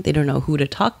department. They don't know who to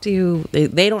talk to.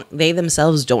 They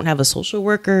themselves don't have a social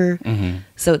worker.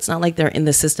 So it's not like they're in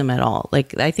the system at all.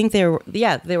 Like, I think they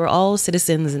were all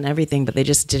citizens and everything, but they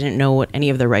just didn't know what any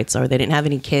of their rights are. They didn't have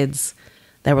any kids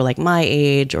that were like my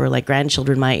age or like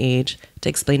grandchildren my age to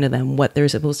explain to them what they're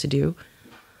supposed to do.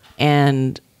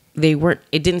 And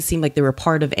it didn't seem like they were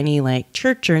part of any like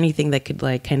church or anything that could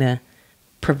like kind of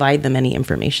provide them any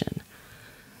information.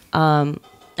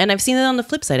 And I've seen it on the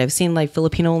flip side. I've seen like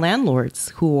Filipino landlords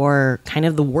who are kind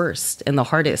of the worst and the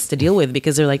hardest to deal with,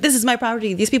 because they're like, this is my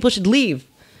property. These people should leave.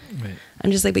 Right.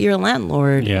 I'm just like, but you're a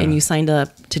landlord and you signed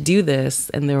up to do this,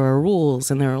 and there are rules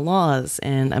and there are laws.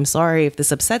 And I'm sorry if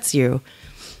this upsets you,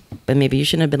 but maybe you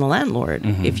shouldn't have been a landlord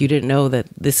if you didn't know that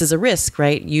this is a risk,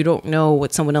 right? You don't know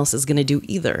what someone else is going to do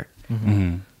either.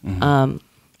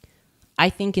 I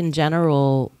think in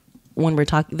general, when we're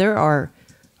talking,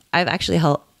 I've actually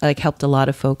helped a lot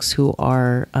of folks who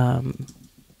are,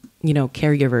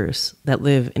 caregivers that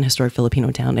live in historic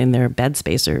Filipino town, and they're bed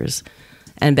spacers.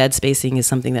 And bed spacing is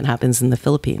something that happens in the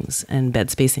Philippines, and bed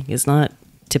spacing is not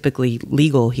typically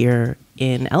legal here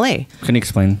in LA. Can you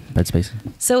explain bed spacing?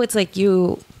 So it's like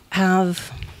you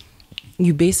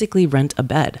basically rent a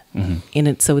bed in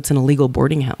it, so it's an illegal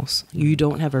boarding house. You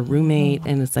don't have a roommate,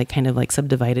 and it's like kind of like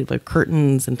subdivided with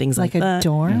curtains and things like that. Like a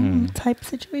dorm type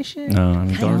situation? No, I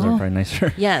mean, dorms are probably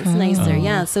nicer. Yeah, it's nicer.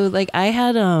 Yeah, so like I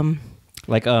had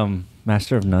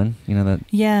Master of None, you know, that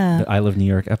the I Love New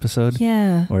York episode,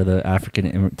 where the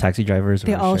African taxi drivers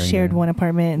they all shared one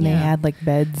apartment, and they had like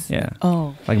beds.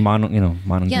 Like mono.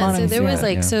 Yeah, so there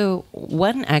was so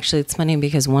one, actually it's funny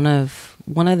because one of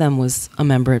them was a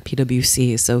member at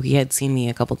PwC, so he had seen me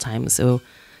a couple times, so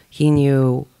he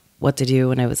knew what to do,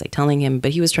 and I was like telling him,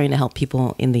 but he was trying to help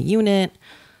people in the unit,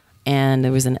 and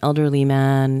there was an elderly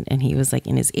man, and he was like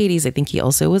in his 80s. I think he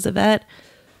also was a vet.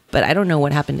 But I don't know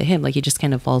what happened to him. Like, he just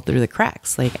kind of fall through the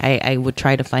cracks. Like, I would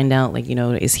try to find out, like, you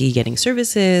know, is he getting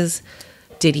services?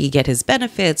 Did he get his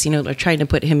benefits? You know, they're trying to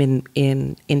put him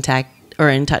in intact or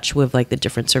in touch with like the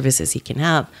different services he can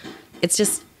have. It's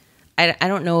just, I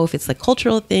don't know if it's like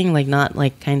cultural thing, like not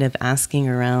like kind of asking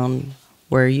around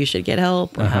where you should get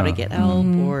help or how to get help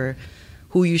or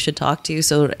who you should talk to.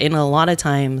 So in a lot of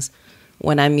times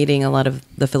when I'm meeting a lot of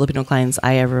the Filipino clients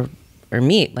I ever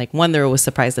meet, like one, they're always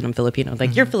surprised that I'm Filipino.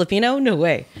 Like, you're Filipino? No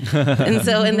way.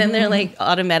 and then they're like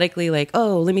automatically like,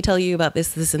 oh, let me tell you about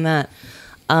this and that.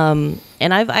 And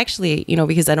I've actually, you know,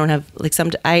 because I don't have like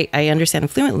I understand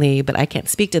fluently, but I can't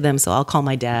speak to them. So I'll call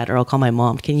my dad or I'll call my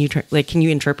mom. Can you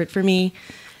interpret for me?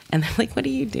 And they're like, what are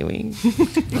you doing?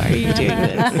 Why are you doing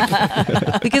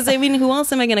this? Because I mean, who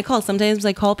else am I going to call? Sometimes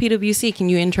I call PwC. Can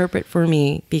you interpret for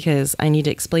me? Because I need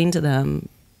to explain to them,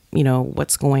 you know,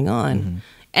 what's going on.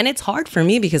 And it's hard for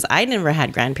me because I never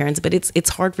had grandparents, but it's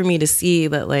hard for me to see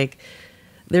that like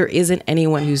there isn't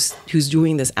anyone who's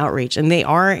doing this outreach, and they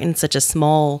are in such a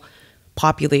small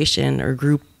population or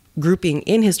grouping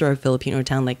in historic Filipino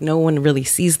town. Like, no one really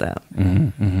sees them,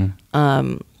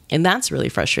 and that's really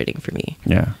frustrating for me.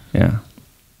 Yeah.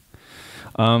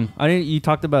 You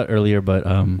talked about earlier, but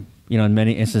you know, in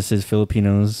many instances,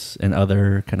 Filipinos and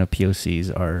other kind of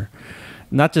POCs are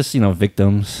not just, you know,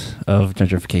 victims of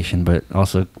gentrification, but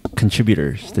also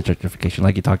contributors to gentrification.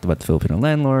 Like you talked about the Filipino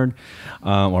landlord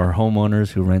or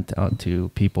homeowners who rent out to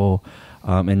people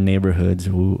in neighborhoods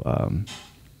who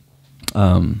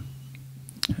are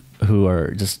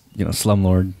just, you know,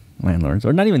 slumlord landlords,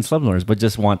 or not even slumlords, but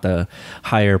just want the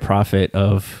higher profit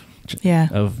of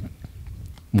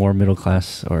more middle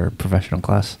class or professional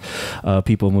class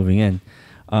people moving in,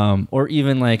 or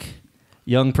even like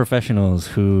young professionals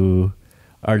who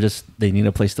are just, they need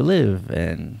a place to live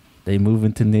and they move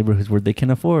into neighborhoods where they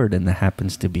can afford, and that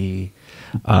happens to be,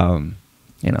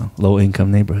 low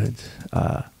income neighborhoods.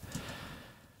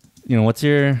 What's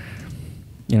your,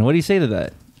 what do you say to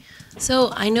that?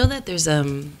 So I know that there's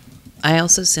I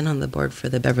also sit on the board for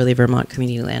the Beverly Vermont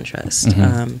Community Land Trust.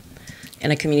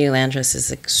 And a community land trust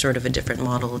is sort of a different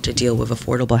model to deal with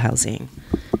affordable housing.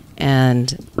 And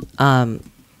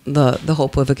the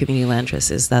hope of a community land trust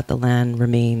is that the land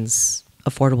remains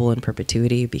affordable in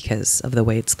perpetuity because of the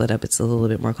way it's split up. It's a little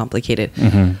bit more complicated.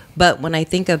 But when I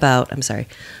think about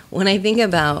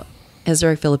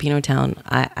historic Filipino town,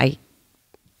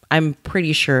 I'm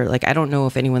pretty sure, like, I don't know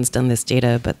if anyone's done this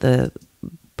data, but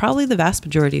probably the vast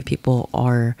majority of people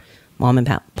are mom and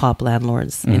pop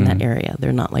landlords in that area.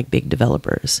 They're not like big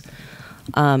developers.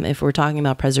 If we're talking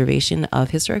about preservation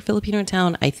of historic Filipino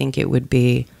town, I think it would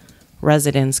be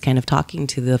residents kind of talking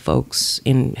to the folks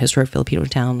in historic Filipino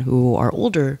town who are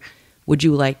older. Would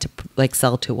you like to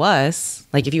sell to us?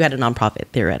 Like if you had a nonprofit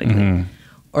theoretically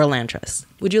or a land trust,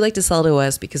 would you like to sell to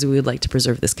us because we would like to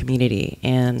preserve this community?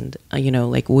 And,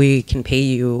 we can pay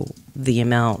you the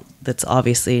amount that's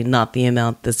obviously not the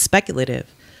amount that's speculative,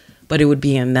 but it would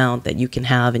be an amount that you can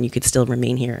have and you could still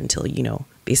remain here until,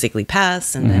 basically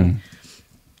pass. And then,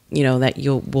 that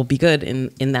will be good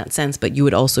in that sense, but you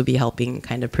would also be helping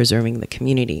kind of preserving the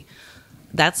community.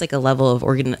 That's like a level of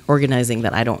organizing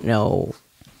that I don't know.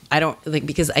 I don't like,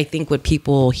 because I think what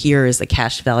people hear is the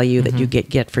cash value that you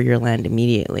get for your land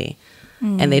immediately.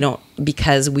 And they don't,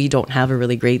 because we don't have a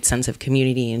really great sense of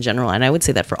community in general. And I would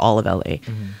say that for all of LA.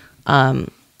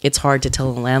 It's hard to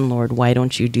tell a landlord, why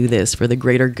don't you do this for the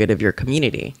greater good of your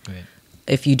community? Right.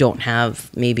 If you don't have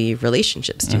maybe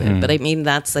relationships to it. But I mean,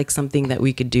 that's like something that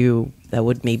we could do that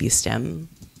would maybe stem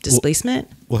displacement.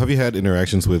 Well, have you had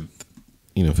interactions with,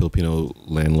 Filipino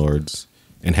landlords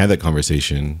and had that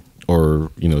conversation, or,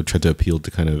 tried to appeal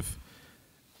to kind of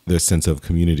their sense of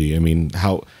community? I mean,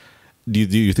 how do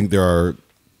you think there are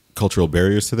cultural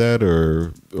barriers to that,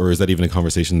 or is that even a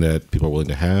conversation that people are willing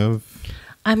to have?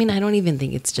 I mean, I don't even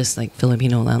think it's just like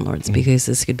Filipino landlords, because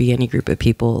this could be any group of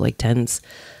people. Like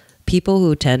people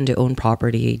who tend to own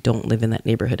property don't live in that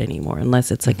neighborhood anymore, unless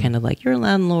it's like kind of like you're a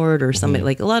landlord or something.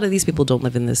 Like a lot of these people don't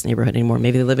live in this neighborhood anymore.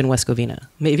 Maybe they live in West Covina.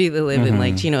 Maybe they live in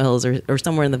like Chino Hills or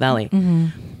somewhere in the valley,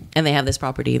 and they have this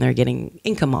property and they're getting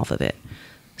income off of it.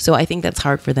 So I think that's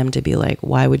hard for them to be like,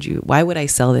 why would I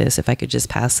sell this if I could just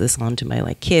pass this on to my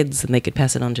like kids, and they could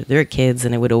pass it on to their kids,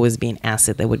 and it would always be an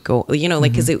asset that would go,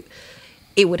 because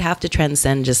it would have to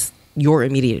transcend just your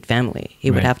immediate family.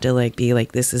 It would have to like be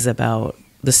like, this is about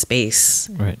the space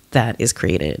that is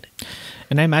created.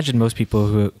 And I imagine most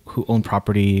people who own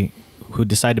property, who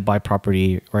decide to buy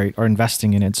property, right, are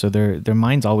investing in it. So their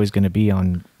mind's always going to be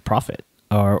on profit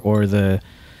or the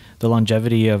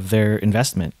longevity of their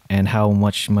investment and how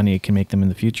much money it can make them in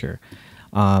the future.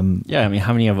 I mean,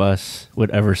 how many of us would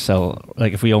ever sell,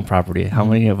 like if we own property, how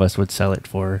many of us would sell it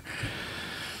for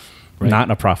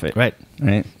not a profit? Right.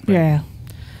 Yeah.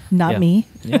 Not me.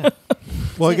 Yeah.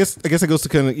 Well, I guess it goes to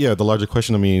kind of, the larger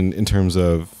question. I mean, in terms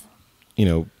of,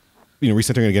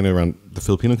 recentering again around the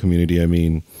Filipino community, I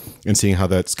mean, and seeing how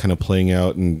that's kind of playing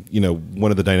out. And,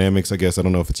 one of the dynamics, I guess, I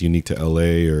don't know if it's unique to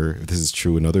LA or if this is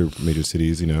true in other major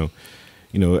cities,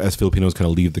 as Filipinos kind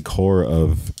of leave the core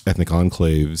of ethnic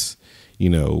enclaves,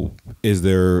 is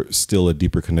there still a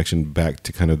deeper connection back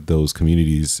to kind of those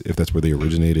communities if that's where they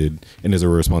originated? And is there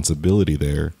a responsibility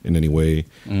there in any way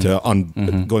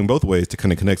going both ways to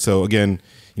kind of connect? So again,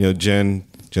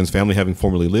 Jen's family having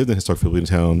formerly lived in historic Filipino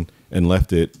town and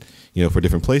left it, for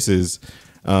different places,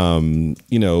 there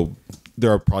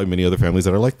are probably many other families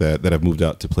that are like that have moved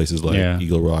out to places like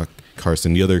Eagle Rock,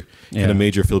 Carson, the other kind of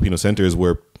major Filipino centers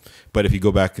where. But if you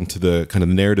go back into the kind of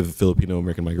the narrative of Filipino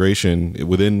American migration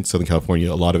within Southern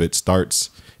California, a lot of it starts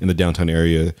in the downtown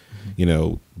area,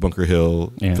 Bunker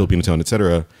Hill, Filipino town,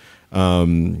 etc.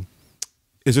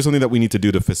 Is there something that we need to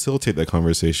do to facilitate that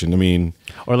conversation? I mean,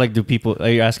 or like, are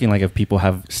you asking like if people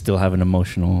still have an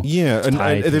emotional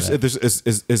tie to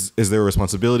that? Is there a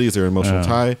responsibility? Is there an emotional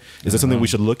tie? Is that something we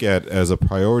should look at as a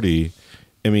priority?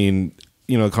 I mean,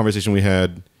 a conversation we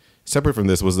had separate from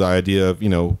this was the idea of,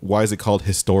 why is it called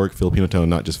historic Filipino town,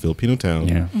 not just Filipino town?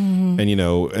 Yeah. And,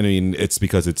 I mean, it's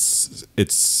because it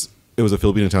was a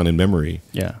Filipino town in memory.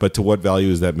 Yeah. But to what value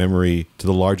is that memory to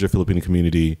the larger Filipino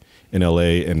community in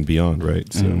LA and beyond,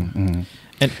 right? So,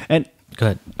 and go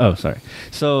ahead. Oh, sorry.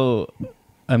 So,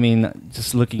 I mean,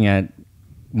 just looking at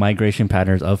migration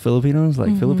patterns of Filipinos,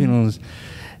 like Filipinos,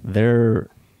 they're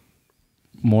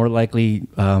more likely,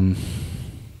 not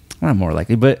more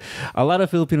likely, but a lot of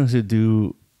Filipinos who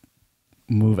do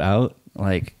move out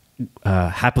like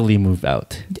happily moved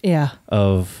out Yeah.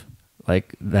 of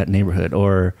like that neighborhood,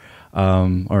 or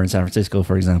in San Francisco,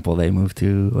 for example, they moved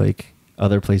to like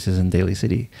other places in Daly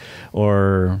City,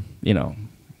 or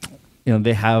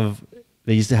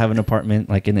they used to have an apartment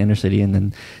like in the inner city, and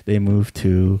then they moved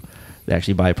to they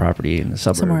actually buy property in the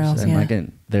suburbs, Somewhere else, and yeah. like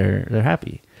they're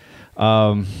happy.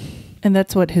 And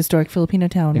that's what historic Filipino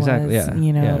town Exactly, was.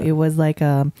 yeah. It was like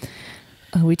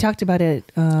we talked about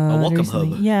it. A welcome recently.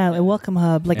 hub. Yeah, a welcome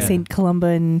hub. Like Yeah. St.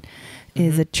 Columban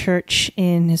is a church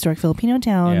in historic Filipino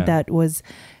town Yeah. that was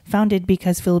founded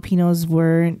because Filipinos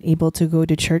weren't able to go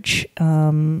to church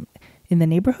in the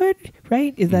neighborhood,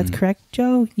 right? Is that correct,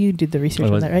 Joe? You did the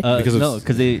research on that, right? Because no, it's-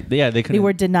 because they couldn't. They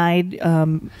were denied.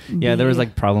 yeah, there was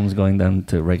like problems going down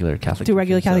to regular Catholic to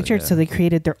regular churches, Catholic church, yeah. so they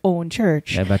created their own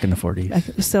church. Yeah, back in the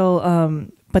 40s. So,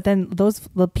 but then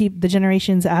the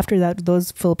generations after that,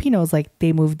 those Filipinos, like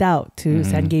they moved out to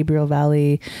San Gabriel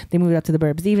Valley. They moved out to the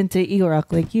burbs, even to Eagle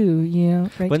Rock, like you know,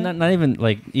 right? But John? not even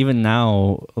like even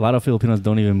now, a lot of Filipinos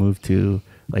don't even move to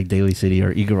like Daly City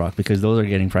or Eagle Rock because those are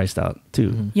getting priced out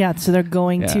too. Yeah, so they're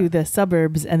going Yeah. to the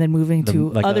suburbs and then moving to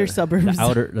Like other suburbs. the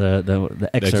outer, the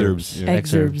exurbs, Exurbs, yeah.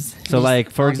 Exurbs. So like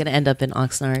for I'm gonna end up in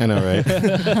Oxnard. I know,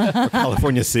 right? Or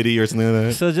California City or something like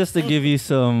that. so just to give you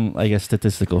some, I guess,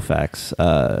 statistical facts,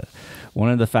 one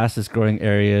of the fastest growing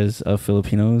areas of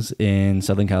Filipinos in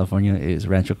Southern California is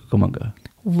Rancho Cucamonga.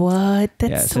 What?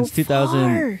 That's Yeah, so since 2000,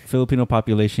 far. Filipino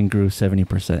population grew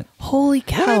 70%. Holy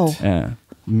cow! Yeah,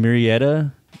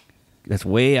 Murrieta, that's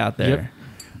way out there.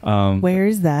 Where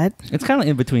is that? It's kind of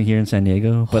in between here and San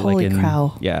Diego, but Holy like in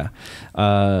cow. yeah,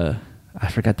 I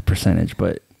forgot the percentage,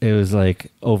 but it was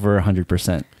like over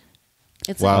 100%.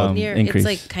 It's Wow. like near. Increase.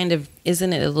 It's like kind of.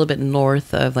 Isn't it a little bit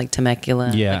north of like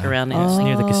Temecula? Yeah. Like around Oh. there.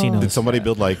 Near the casino. Did somebody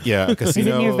build like a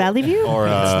casino? near Valley View? Or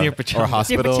It's near or Pachanga. a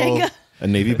hospital? Pachanga. A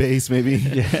Navy base,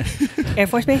 maybe? Air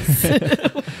Force Base.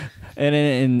 And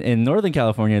in Northern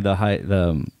California,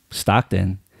 the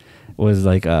Stockton was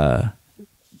like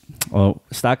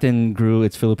Stockton grew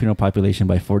its Filipino population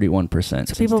by 41%.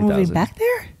 So people moving back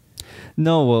there?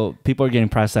 No, well, people are getting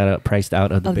priced out of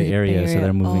the Of Bay the Area, Bay so Area.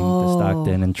 they're moving Oh. to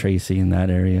Stockton and Tracy in that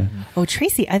area. Oh,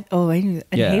 Tracy. I knew.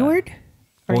 And Yeah. Hayward?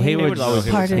 Or Well, Hayward's Hayward's always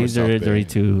part of- Hayward's already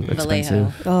too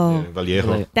expensive. Oh,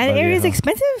 Vallejo. that area is Vallejo.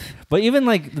 expensive? But even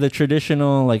like the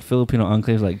traditional like Filipino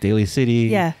enclaves like Daly City,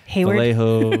 Yeah, Hayward.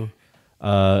 Vallejo,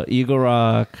 Eagle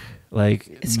Rock, like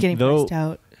It's getting priced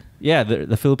out. Yeah,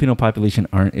 the Filipino population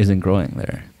isn't growing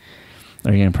there.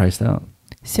 They're getting priced out.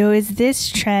 So is this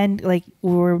trend, like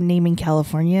we're naming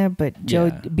California, but Joe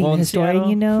Yeah. being Well, a in historian, Seattle.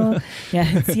 you know? Yeah,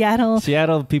 in Seattle.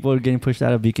 Seattle, people are getting pushed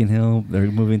out of Beacon Hill. They're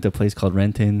moving to a place called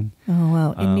Renton. Oh,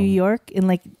 wow. In New York, in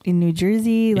New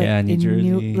Jersey, like yeah, New in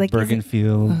Jersey, like, is it-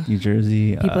 Bergenfield, New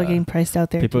Jersey. people are getting priced out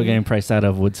there. People are too. getting priced out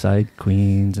of Woodside,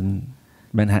 Queens, and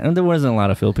Manhattan. There wasn't a lot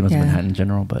of Filipinos Yeah. in Manhattan in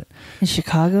general, but in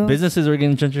Chicago. businesses are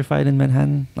getting gentrified in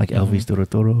Manhattan, like Elvis Toro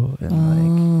Toro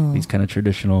and like these kind of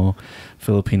traditional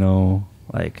Filipino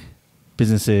like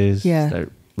businesses Yeah. that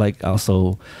like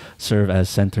also serve as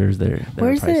centers. They're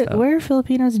Where's priced the out. where are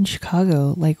Filipinos in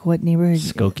Chicago? Like what neighborhood?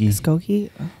 Skokie. Skokie.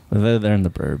 Oh, They're in the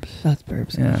burbs. that's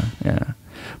burbs. Yeah.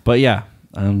 But yeah,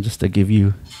 just to give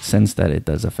you sense that it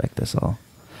does affect us all.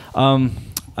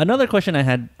 Another question I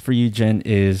had for you, Jen,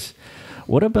 is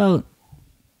what about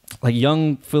like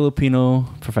young Filipino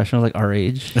professionals like our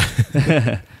age?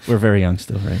 We're very young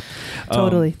still, right?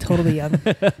 Totally young.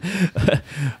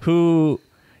 Who,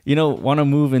 want to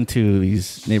move into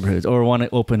these neighborhoods or want to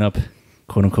open up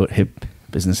quote unquote hip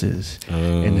businesses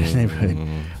in this neighborhood,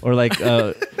 or like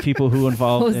people who are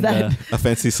involved What was in that? A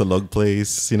fancy salog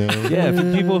place,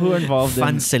 people who are involved in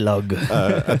Fansilog.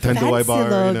 A Tenduay Fancy bar,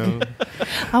 log.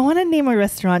 I want to name a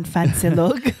restaurant Fancy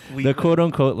Log. the quote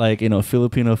unquote like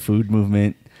Filipino food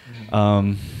movement.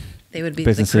 They would be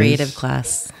Businesses. the creative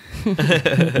class.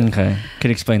 Okay, can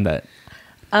you explain that?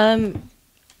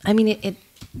 I mean,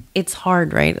 it's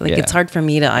hard, right? Like Yeah. it's hard for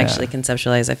me to actually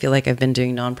conceptualize. I feel like I've been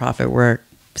doing nonprofit work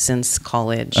since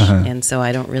college, and so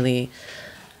I don't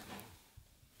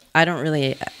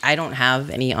have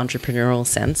any entrepreneurial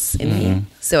sense in me.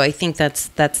 So I think that's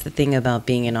the thing about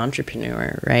being an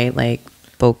entrepreneur, right? Like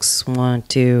folks want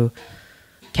to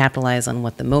capitalize on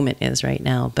what the moment is right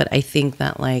now, but I think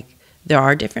that like there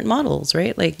are different models,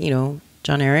 right? Like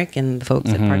John Eric and the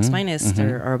folks at Parks Finest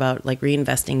are about like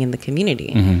reinvesting in the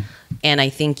community, and I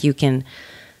think you can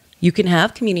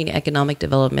have community economic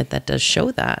development that does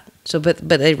show that. So, but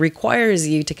it requires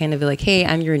you to kind of be like, hey,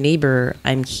 I'm your neighbor.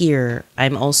 I'm here.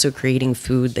 I'm also creating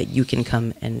food that you can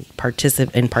come and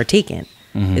partake in.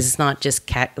 It's not just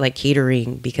like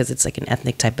catering because it's like an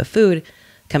ethnic type of food.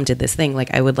 come to this thing.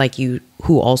 Like, I would like you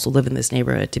who also live in this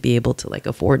neighborhood to be able to like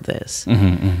afford this.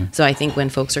 So I think when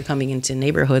folks are coming into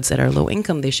neighborhoods that are low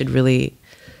income, they should really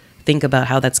think about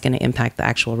how that's going to impact the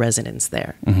actual residents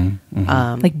there.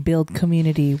 Like build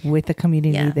community with the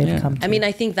community they've come to. I mean,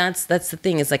 I think that's the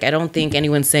thing. Is like, I don't think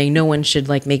anyone's saying no one should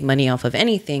like make money off of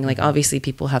anything. Like, obviously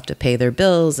people have to pay their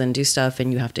bills and do stuff,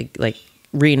 and you have to like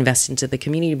reinvest into the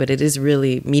community, but it is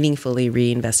really meaningfully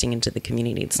reinvesting into the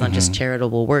community. It's not just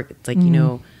charitable work. It's like, you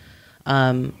know,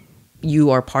 you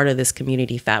are part of this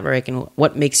community fabric, and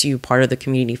what makes you part of the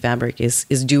community fabric is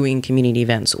doing community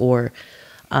events, or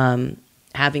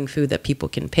having food that people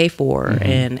can pay for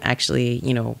and actually,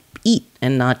 you know, eat,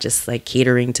 and not just like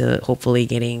catering to hopefully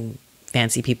getting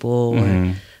fancy people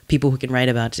or people who can write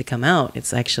about it to come out.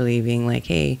 It's actually being like,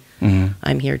 hey,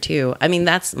 I'm here too. I mean,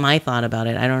 that's my thought about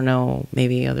it. I don't know,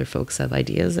 maybe other folks have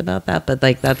ideas about that, but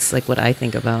like, that's like what I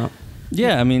think about.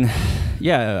 Yeah, I mean,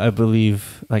 yeah, I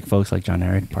believe like folks like John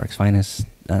Eric, Parks Finest,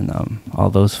 and all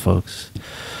those folks,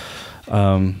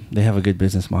 they have a good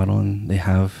business model, and they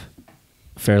have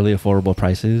fairly affordable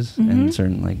prices and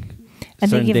certain like and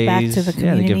certain they give days. back to the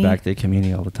community. Yeah, they give back to the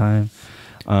community all the time.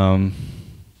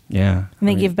 Yeah, and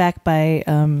they give back by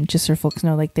just so folks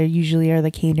know, like, they usually are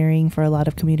the catering for a lot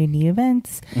of community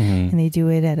events, and they do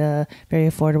it at a very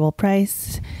affordable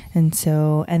price. And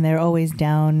so, and they're always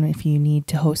down if you need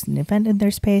to host an event in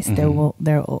their space.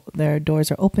 Their doors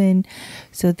are open,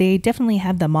 so they definitely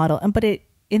have the model. And but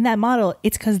in that model,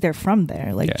 it's because they're from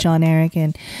there. Like John Eric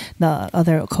and the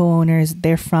other co-owners,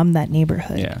 they're from that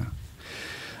neighborhood. Yeah.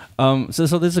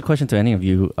 So this is a question to any of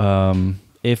you.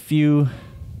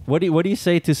 What do you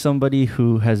say to somebody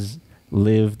who has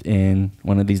lived in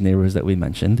one of these neighborhoods that we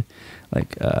mentioned,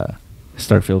 like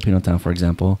Stark Filipino Town, for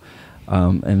example,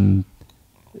 and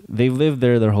they've lived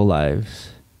there their whole lives,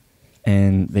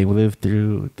 and they lived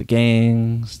through the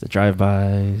gangs, the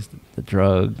drive-bys, the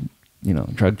drug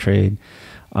trade.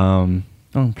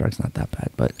 Drugs not that bad,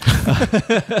 but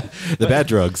the bad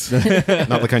drugs,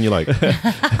 not the kind you like.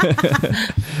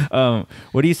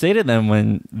 What do you say to them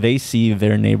when they see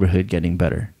their neighborhood getting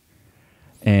better,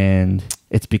 and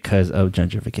it's because of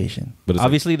gentrification? But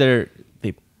obviously, they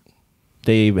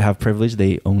have privilege.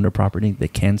 They own their property. They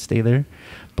can stay there.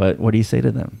 But what do you say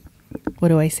to them? What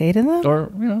do I say to them?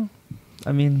 Or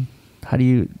I mean, how do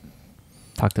you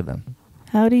talk to them?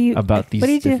 How do you about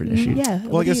these different issues? Yeah.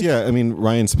 Well, I guess I mean,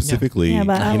 Ryan specifically,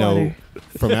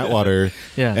 from Atwater,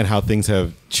 and how things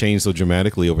have changed so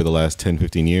dramatically over the last 10,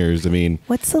 15 years. I mean,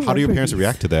 how do your parents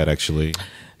react to that? Actually,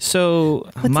 so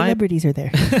what celebrities are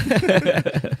there?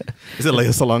 Is it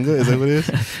Leia Salonga? Is that what it is?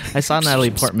 I saw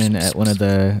Natalie Portman at one of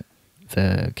the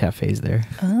cafes there.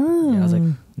 Oh, I was like,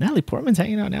 Natalie Portman's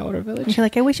hanging out in Atwater Village. You're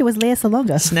like, I wish it was Leia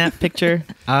Salonga. Snap picture.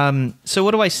 So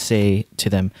what do I say to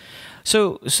them?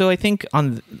 So I think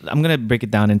I'm gonna break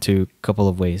it down into a couple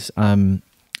of ways.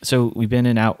 So we've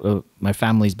been my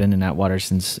family's been in Atwater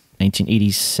since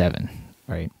 1987,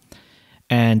 right?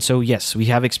 And so yes, we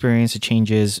have experienced the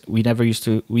changes. We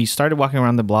started walking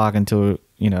around the block until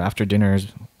after dinners,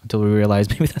 until we realized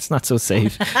maybe that's not so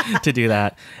safe to do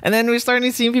that. And then we're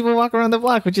starting to see people walk around the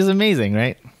block, which is amazing,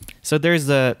 right? So there's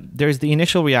the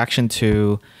initial reaction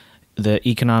to the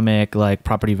economic, like,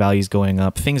 property values going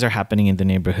up. Things are happening in the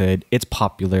neighborhood. It's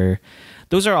popular.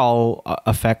 Those are all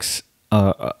effects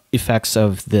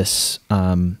of this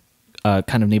kind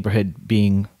of neighborhood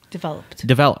being developed.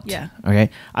 Yeah. Okay.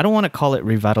 I don't want to call it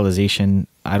revitalization.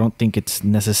 I don't think it's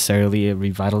necessarily a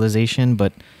revitalization,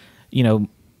 but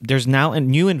there's now a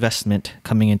new investment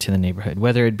coming into the neighborhood,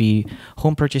 whether it be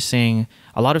home purchasing,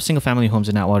 a lot of single family homes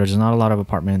in Atwater. There's not a lot of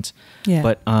apartments,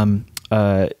 but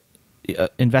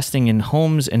investing in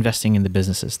homes, investing in the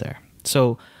businesses there.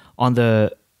 So on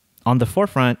the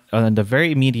forefront, the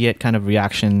very immediate kind of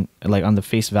reaction, like on the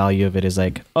face value of it, is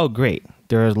like, oh, great,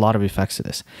 there are a lot of effects to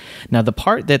this. Now the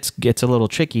part that gets a little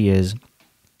tricky is,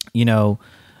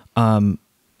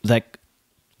 like,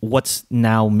 what's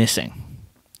now missing,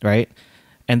 right?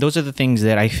 And those are the things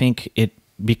that I think it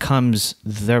becomes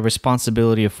the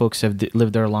responsibility of folks who have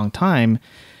lived there a long time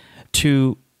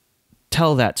to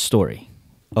tell that story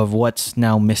of what's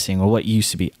now missing or what used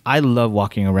to be. I love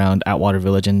walking around Atwater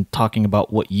Village and talking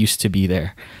about what used to be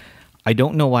there. I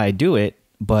don't know why I do it,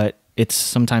 but it's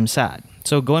sometimes sad.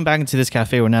 So going back into this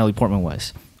cafe where Natalie Portman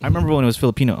was, I remember when it was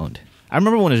Filipino owned. I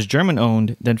remember when it was German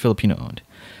owned, then Filipino owned.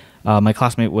 My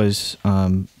classmate was,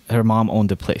 her mom owned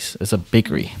the place. It's a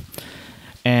bakery.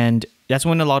 And that's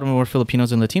when a lot of more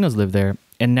Filipinos and Latinos lived there.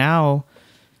 And now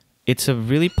it's a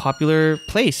really popular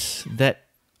place that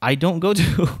I don't go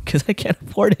to because I can't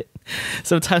afford it.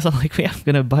 sometimes I'm like, wait, I'm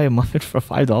gonna buy a muffin for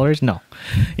 $5. No,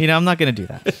 I'm not gonna do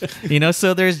that.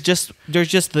 So there's just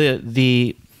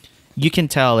the you can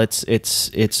tell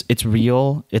it's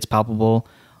real, it's palpable.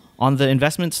 On the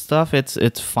investment stuff,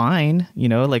 it's fine,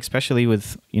 like especially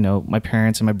with my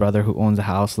parents and my brother who owns a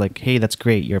house. Like, hey, that's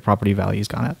great, your property value's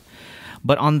gone up.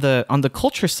 But on the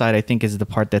culture side, I think is the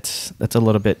part that's a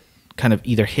little bit kind of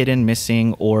either hidden,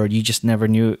 missing, or you just never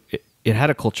knew it had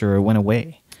a culture or went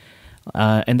away.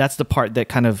 And that's the part that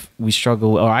kind of we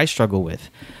struggle, or I struggle with.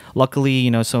 Luckily,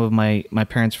 some of my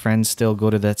parents' friends still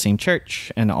go to that same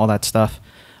church and all that stuff.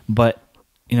 But,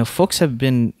 folks have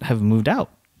moved out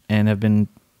and have been,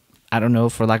 I don't know,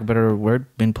 for lack of a better word,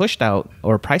 been pushed out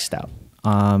or priced out.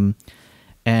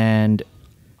 And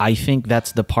I think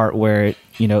that's the part where,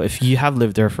 if you have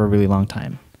lived there for a really long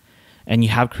time and you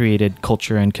have created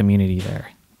culture and community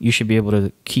there, you should be able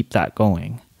to keep that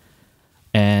going.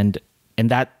 And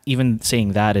that, even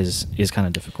saying that is kind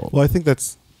of difficult. Well, I think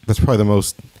that's probably the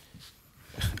most,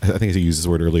 I think I used this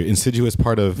word earlier, insidious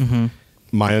part of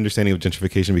my understanding of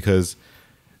gentrification, because,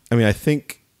 I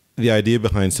think the idea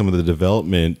behind some of the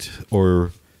development,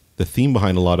 or the theme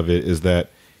behind a lot of it, is that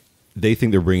they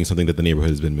think they're bringing something that the neighborhood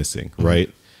has been missing, right?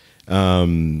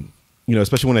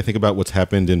 Especially when I think about what's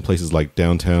happened in places like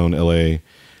downtown LA,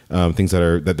 things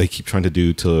that they keep trying to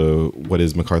do to what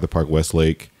is MacArthur Park,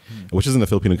 Westlake, which isn't a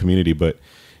Filipino community, but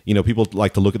people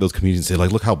like to look at those communities and say,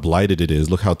 like, look how blighted it is,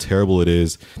 look how terrible it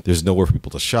is. There's nowhere for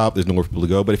people to shop, there's nowhere for people to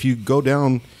go. But if you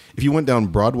went down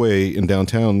Broadway in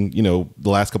downtown, the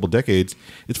last couple of decades,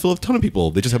 it's full of a ton of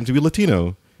people. They just happen to be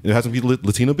Latino. It has to be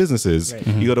Latino businesses. Right.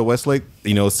 You go to Westlake,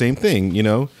 same thing.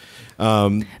 There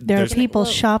are people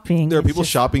shopping. There are people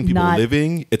shopping, people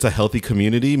living. It's a healthy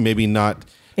community. Maybe not.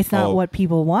 It's not what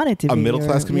people want it to be. A middle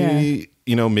class community.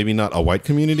 Yeah. Maybe not a white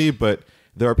community, but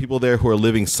there are people there who are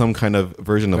living some kind of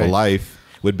version of a life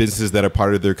with businesses that are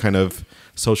part of their kind of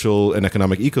social and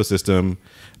economic ecosystem.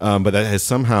 But that has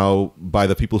somehow, by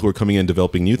the people who are coming in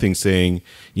developing new things, saying,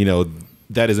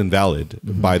 that is invalid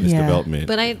by this development.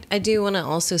 But I do want to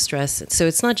also stress, so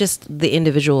it's not just the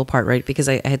individual part, right? Because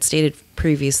I had stated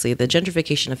previously, the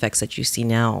gentrification effects that you see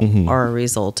now are a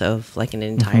result of like an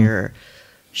entire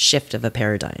shift of a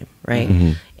paradigm, right?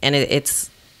 And it's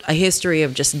a history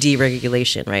of just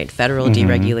deregulation, right? Federal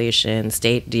deregulation,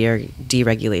 state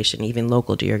deregulation, even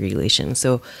local deregulation.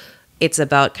 So it's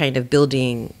about kind of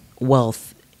building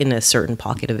wealth in a certain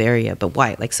pocket of area. But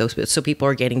why? Like, so people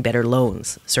are getting better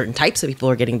loans. Certain types of people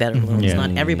are getting better loans. Yeah.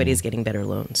 Not everybody's getting better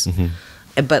loans.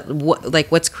 But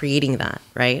what's creating that,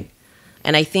 right?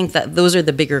 And I think that those are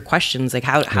the bigger questions. Like,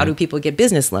 how do people get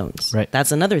business loans? Right.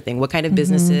 That's another thing. What kind of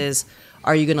businesses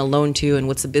are you going to loan to, and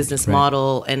what's the business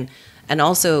model? And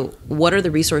also, what are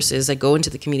the resources that go into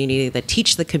the community that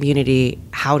teach the community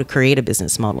how to create a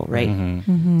business model, right?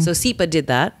 So SEPA did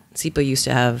that. SEPA used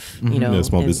to have,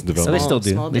 small business development. They still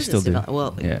do. Small They business still do.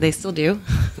 Well, Yeah. they still do.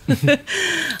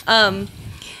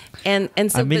 And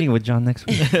so I'm meeting with John next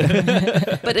week.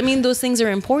 but those things are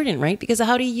important, right? Because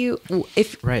how do you,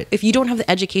 if you don't have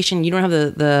the education, you don't have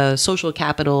the social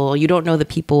capital, you don't know the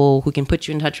people who can put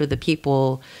you in touch with the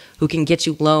people who can get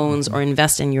you loans or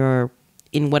invest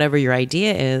in whatever your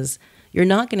idea is, you're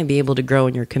not going to be able to grow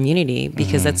in your community,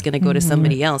 because that's going to go to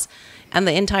somebody else. And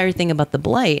the entire thing about the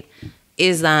blight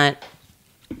is that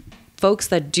folks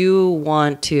that do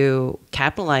want to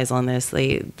capitalize on this,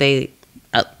 they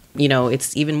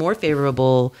it's even more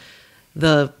favorable.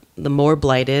 The more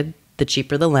blighted, the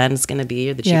cheaper the land is going to be,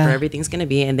 or the cheaper everything's going to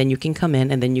be, and then you can come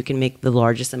in and then you can make the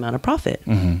largest amount of profit.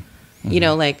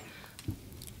 Like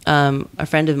a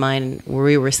friend of mine, where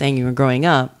we were saying you were growing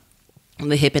up,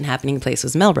 the hip and happening place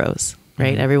was Melrose,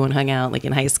 right? Everyone hung out like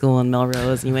in high school in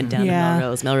Melrose, and you went down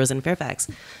to Melrose and Fairfax.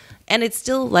 And it's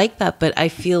still like that, but I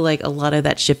feel like a lot of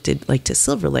that shifted like to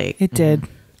Silver Lake. It did.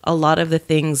 A lot of the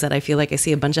things that I feel like I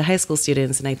see a bunch of high school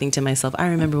students, and I think to myself, I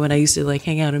remember when I used to like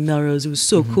hang out in Melrose. It was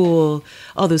so cool.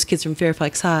 All those kids from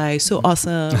Fairfax High, so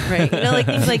awesome, right? Like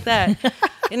things like that.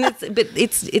 And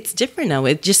it's different now.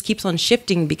 It just keeps on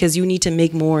shifting because you need to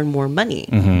make more and more money.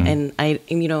 And I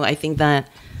think that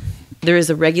there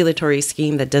is a regulatory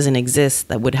scheme that doesn't exist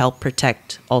that would help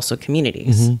protect also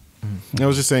communities. I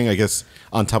was just saying, I guess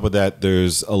on top of that,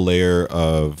 there's a layer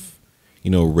of,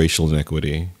 racial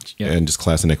inequity and just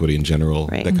class inequity in general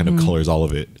that kind of colors all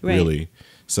of it, really.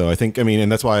 So I think,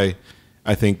 and that's why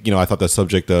I think, I thought the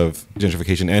subject of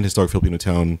gentrification and historic Filipino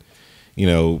town,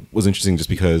 was interesting, just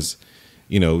because,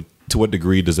 to what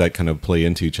degree does that kind of play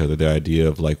into each other? The idea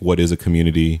of like, what is a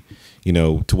community?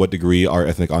 To what degree are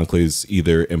ethnic enclaves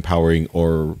either empowering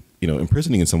or,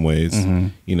 imprisoning in some ways?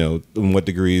 In what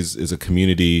degrees is a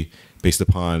community based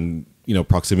upon,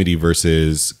 proximity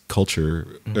versus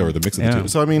culture or the mix of the two.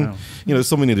 So I mean, there's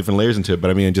so many different layers into it,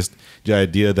 but I mean, just the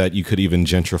idea that you could even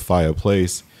gentrify a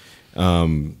place,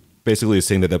 basically is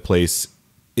saying that place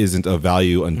isn't of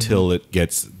value until it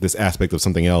gets this aspect of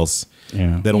something else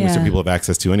that only certain people have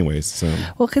access to anyways. So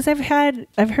well, because I've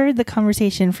heard the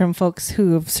conversation from folks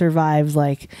who have survived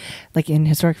like in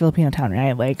historic Filipino town,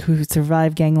 right? Like who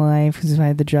survived gang life, who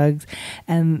survived the drugs,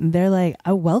 and they're like,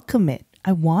 I welcome it.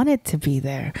 I want it to be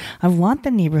there. I want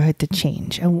the neighborhood to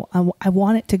change. I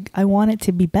want it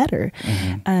to be better.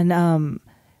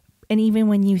 And even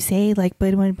when you say like,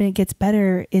 but when it gets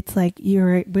better, it's like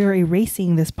we're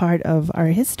erasing this part of our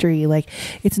history. Like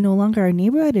it's no longer our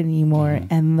neighborhood anymore.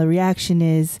 And the reaction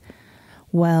is,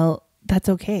 well, that's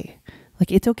okay.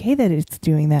 Like it's okay that it's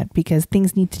doing that because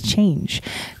things need to change.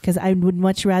 Because I would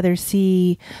much rather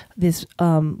see this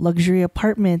luxury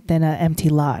apartment than an empty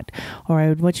lot, or I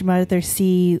would much rather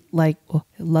see like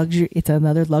luxury. It's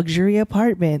another luxury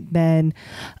apartment than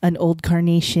an old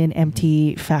Carnation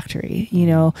empty factory.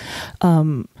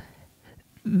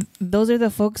 Those are the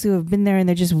folks who have been there and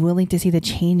they're just willing to see the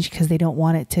change because they don't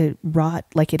want it to rot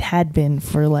like it had been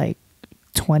for like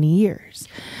 20 years.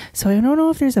 So I don't know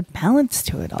if there's a balance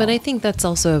to it all. But I think that's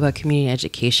also about community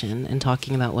education and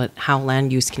talking about how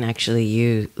land use can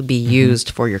actually be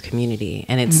used for your community.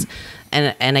 And it's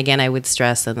and again, I would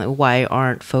stress that why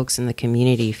aren't folks in the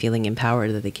community feeling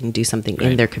empowered that they can do something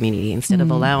in their community instead of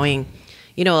allowing,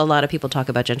 a lot of people talk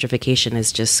about gentrification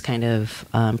as just kind of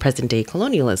present day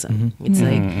colonialism. It's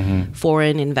like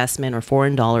foreign investment or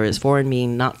foreign dollars, foreign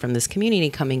meaning not from this community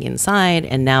coming inside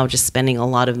and now just spending a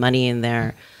lot of money in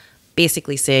there,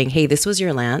 basically saying, hey, this was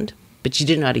your land, but you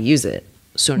didn't know how to use it.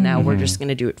 So now we're just going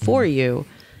to do it for you.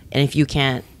 And if you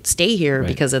can't stay here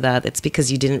because of that, it's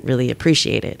because you didn't really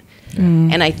appreciate it.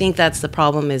 And I think that's the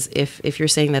problem is if you're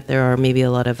saying that there are maybe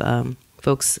a lot of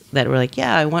folks that were like,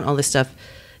 yeah, I want all this stuff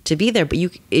to be there, but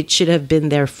it should have been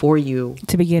there for you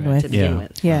to begin with.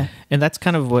 Yeah. And that's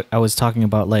kind of what I was talking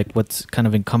about, like what's kind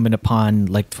of incumbent upon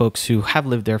like folks who have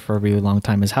lived there for a really long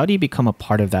time is how do you become a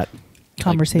part of that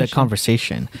conversation? That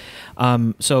conversation.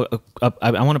 So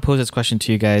I want to pose this question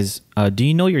to you guys. Do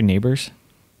you know your neighbors?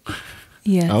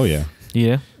 Yeah. Oh yeah.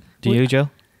 Yeah. Do you,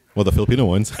 Joe? Well, the Filipino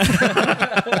ones.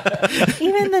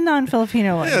 Even the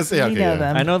non-Filipino ones. Yes, yeah, we okay, know yeah.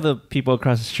 them. I know the people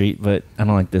across the street, but I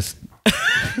don't like this.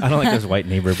 I don't like this white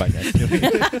neighbor by next to me.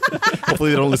 Hopefully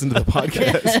they don't listen to the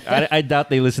podcast. I doubt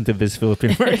they listen to this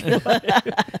Filipino American Life.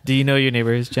 Do you know your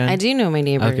neighbors, Jen? I do know my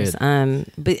neighbors. Oh,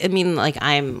 But I mean, like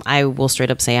I will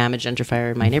straight up say I'm a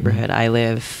gentrifier in my neighborhood. I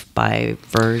live by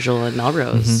Virgil and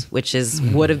Melrose, which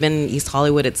would have been East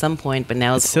Hollywood at some point, but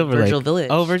now it's Silver Virgil Lake. Village.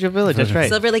 Oh, Virgil Village. That's right.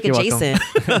 Silver Lake You're adjacent.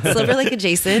 Silver Lake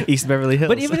adjacent. East Beverly Hills.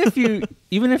 But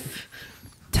even if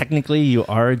technically you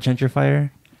are a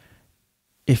gentrifier,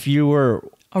 if you were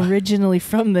Originally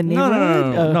from the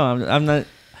neighborhood? no, I'm not.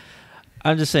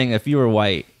 I'm just saying if you were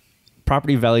white,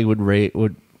 property value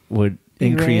would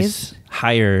increase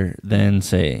higher than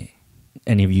say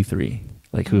any of you three,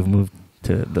 like who've moved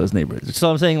to those neighborhoods. So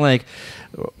I'm saying like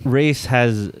race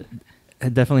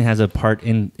definitely has a part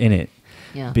in it.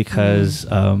 Yeah. Because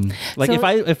like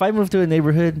So- if I moved to a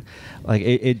neighborhood, like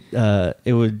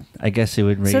it would, I guess it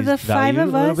would raise So the five value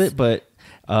of a little us- bit, but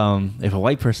if a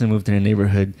white person moved in a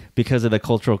neighborhood because of the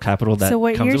cultural capital that So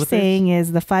what comes you're with saying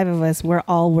is the five of us, we're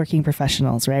all working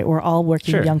professionals, right? We're all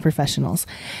working Sure. young professionals.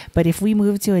 But if we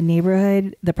move to a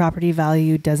neighborhood, the property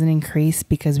value doesn't increase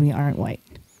because we aren't white.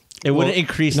 it wouldn't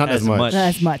increase not as much. Not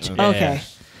as much. Yeah. Okay.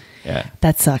 Yeah.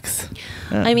 That sucks.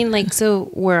 I mean, like, so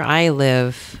where I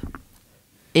live,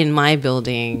 in my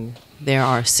building, there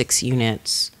are 6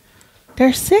 units.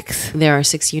 There's 6? There are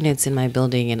 6 units in my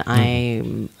building, and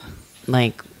I'm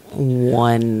like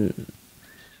one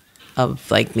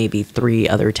of like maybe 3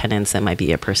 other tenants that might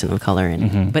be a person of color,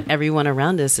 and but everyone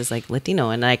around us is like Latino,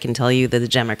 and I can tell you that the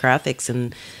demographics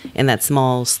in that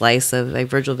small slice of like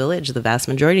Virgil Village, the vast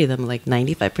majority of them, like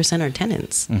 95% are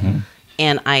tenants.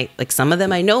 And I like some of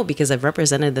them I know because I've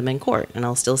represented them in court, and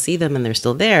I'll still see them and they're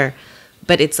still there.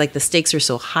 But it's like the stakes are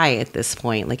so high at this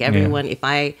point. Like everyone, if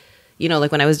I,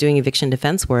 like when I was doing eviction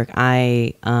defense work,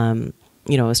 I,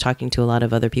 was talking to a lot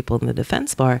of other people in the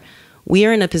defense bar. We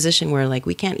are in a position where like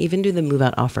we can't even do the move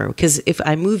out offer, because if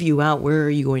I move you out, where are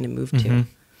you going to move to?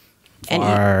 And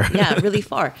Far. yeah, really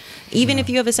far. Even if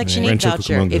you have a Section 8 Rancho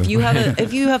voucher, Cucamonga.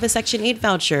 if you have a Section 8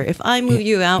 voucher, if I move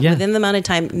you out Yeah. within the amount of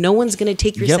time, no one's going to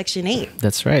take your Yep. Section 8.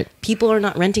 That's right. People are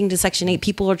not renting to Section 8.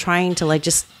 People are trying to like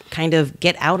just kind of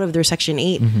get out of their Section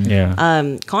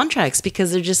 8 contracts,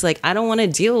 because they're just like, I don't want to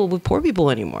deal with poor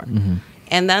people anymore.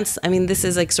 And this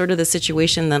is like sort of the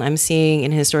situation that I'm seeing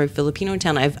in historic Filipino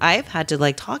town. I've had to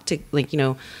like talk to like,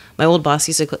 my My old boss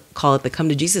used to call it the come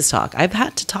to Jesus talk. I've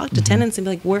had to talk to tenants and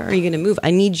be like, where are you going to move? I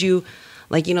need you,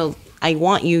 like, you know, I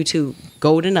want you to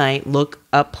go tonight, look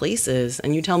up places,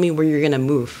 and you tell me where you're going to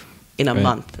move in a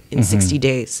month, in 60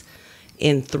 days,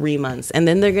 in 3 months. And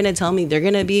then they're going to tell me they're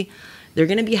going to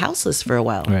be houseless for a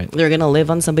while. Right. They're going to live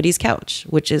on somebody's couch,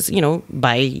 which is, you know,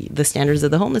 by the standards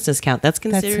of the homelessness count, that's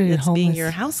considered as being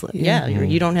your houseless. Yeah,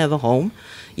 you don't have a home.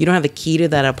 You don't have a key to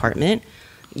that apartment.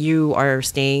 You are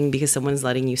staying because someone's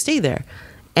letting you stay there.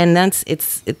 And that's,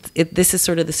 this is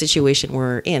sort of the situation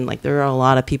we're in. Like, there are a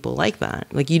lot of people like that.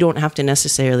 Like, you don't have to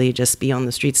necessarily just be on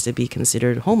the streets to be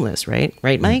considered homeless, right?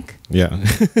 Right, Mike? Yeah.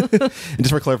 And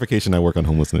just for clarification, I work on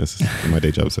homelessness in my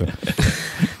day job, so.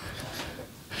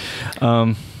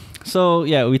 So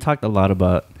yeah, we talked a lot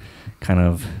about kind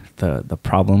of the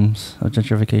problems of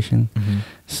gentrification.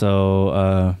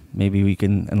 So maybe we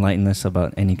can enlighten us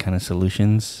about any kind of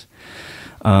solutions.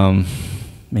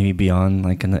 Maybe beyond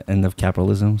like an end of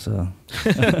capitalism. So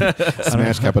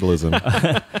Smash capitalism.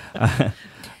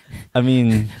 I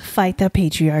mean, Fight the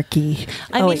patriarchy.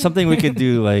 I mean, something we could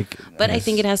do like. But I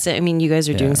think it has to. I mean, you guys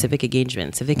are doing civic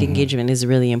engagement. Civic engagement is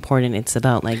really important. It's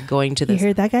about like going to the. You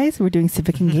heard that, guys? We're doing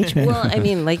civic engagement. Well, I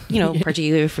mean, like, you know,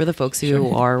 particularly for the folks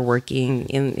who are working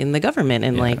in the government,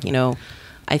 and like, you know,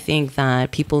 I think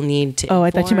that people need to. Oh,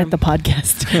 I thought you meant the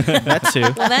podcast. That too.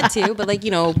 Well, that too, but like,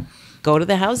 you know, go to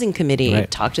the housing committee, Right.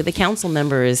 talk to the council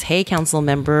members. Hey, council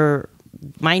member,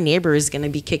 my neighbor is going to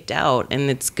be kicked out, and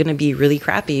it's going to be really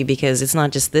crappy because it's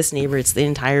not just this neighbor, it's the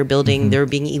entire building. They're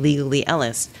being illegally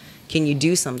Ellis. Can you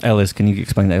do something? Ellis, can you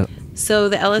explain that? So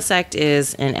the Ellis Act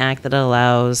is an act that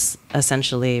allows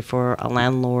essentially for a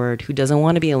landlord who doesn't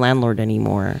want to be a landlord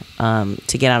anymore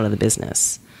to get out of the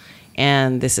business.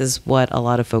 And this is what a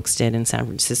lot of folks did in San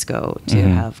Francisco to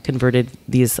have converted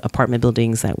these apartment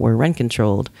buildings that were rent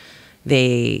controlled.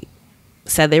 They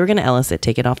said they were going to Ellis it,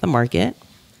 take it off the market,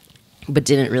 but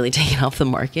didn't really take it off the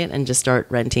market and just start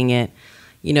renting it,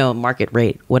 you know, market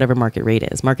rate, whatever market rate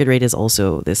is. Market rate is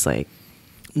also this like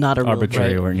not a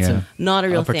Arbitrary real or thing. yeah. Not a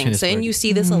real thing. Opportunist So, and word. you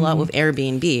see this a lot with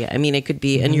Airbnb. I mean, it could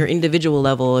be on your individual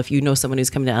level. If you know someone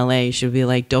who's coming to LA, you should be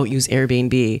like, don't use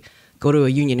Airbnb. Go to a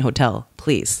union hotel,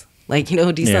 please. Like, you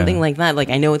know, do something like that. Like,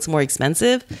 I know it's more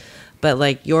expensive, but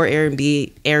like your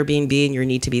Airbnb and your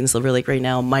need to be in Silver Lake right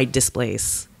now might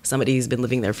displace somebody who's been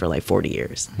living there for like 40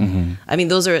 years. I mean,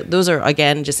 those are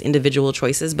again just individual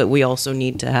choices, but we also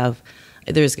need to have.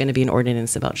 There's going to be an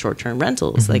ordinance about short-term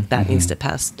rentals, like that needs to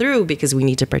pass through because we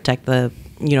need to protect the,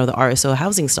 you know, the RSO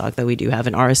housing stock that we do have,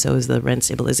 and RSO is the rent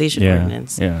stabilization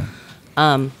ordinance. Yeah.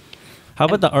 How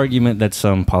about the argument that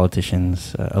some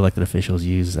politicians, elected officials,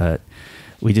 use that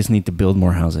we just need to build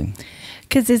more housing?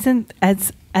 Because isn't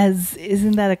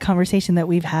that a conversation that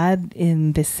we've had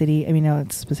in this city? I mean, no,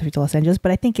 it's specific to Los Angeles,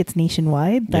 but I think it's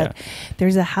nationwide that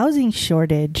there's a housing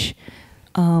shortage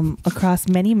across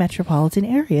many metropolitan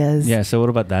areas. Yeah. So what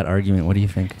about that argument? What do you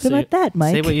think? What about that,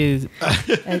 Mike? Say what you.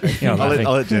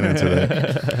 I'll let Jen answer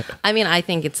that. I mean, I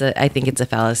think it's a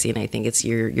fallacy, and I think it's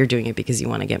you're doing it because you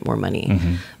want to get more money.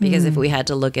 Because if we had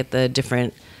to look at the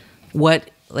different,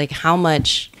 how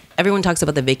much everyone talks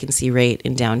about the vacancy rate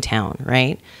in downtown,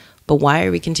 right? But why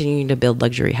are we continuing to build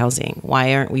luxury housing?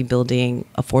 Why aren't we building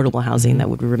affordable housing that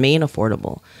would remain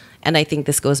affordable? And I think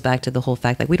this goes back to the whole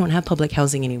fact that we don't have public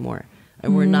housing anymore.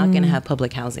 And we're not going to have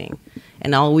public housing.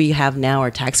 And all we have now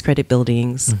are tax credit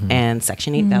buildings and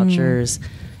Section 8 vouchers.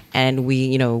 And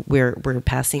we're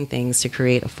passing things to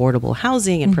create affordable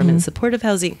housing and permanent supportive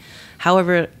housing.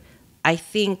 However, I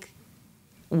think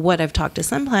what I've talked to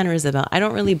some planners about, I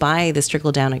don't really buy this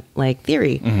trickle down like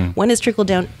theory. When has trickle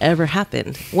down ever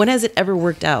happened? When has it ever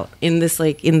worked out in this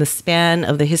in the span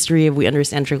of the history of we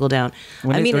understand trickle down?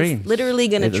 When it rains. It's literally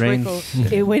going to trickle.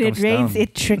 When it Comes rains, down.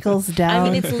 it trickles down. I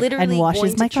mean, it's literally and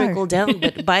washes going to my car. trickle down.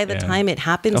 But by the time it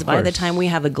happens, Of by the course. time we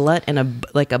have a glut and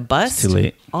a bust, too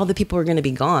late. all the people are going to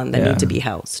be gone that Yeah. need to be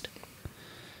housed.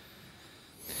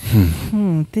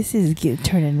 This is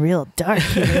turning real dark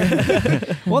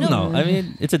here. Well, no. I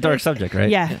mean, it's a dark subject, right?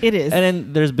 Yeah, it is. And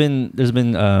then there's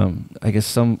been I guess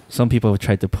some people have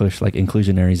tried to push like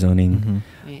inclusionary zoning,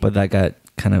 Right. but that got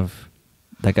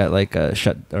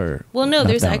shut or Well, no, knocked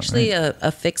there's down, actually right?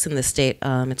 a fix in the state.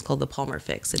 It's called the Palmer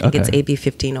fix. I think it's Okay. AB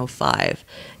 1505,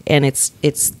 and it's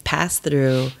passed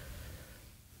through.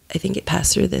 I think it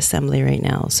passed through the assembly right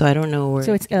now, so I don't know where.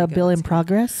 So it's a bill in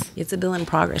progress? It's a bill in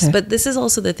progress. Okay. But this is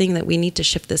also the thing that we need to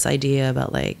shift this idea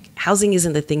about like housing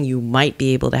isn't the thing you might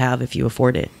be able to have if you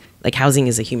afford it. Like housing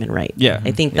is a human right. Yeah.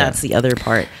 I think Yeah. that's the other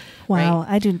part. Wow,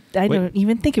 right? I don't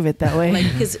even think of it that way. Like,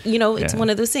 because, it's Yeah. one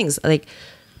of those things. Like,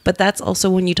 But that's also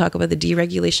when you talk about the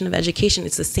deregulation of education,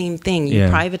 it's the same thing. You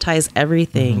privatize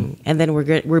everything, and then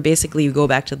we're basically, you go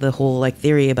back to the whole like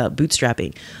theory about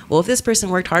bootstrapping. Well, if this person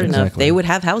worked hard enough, they would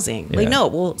have housing. Like, no,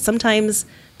 well, sometimes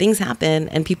things happen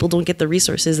and people don't get the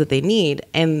resources that they need,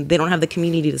 and they don't have the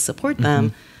community to support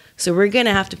them. So we're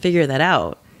gonna have to figure that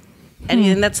out.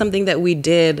 And that's something that we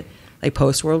did like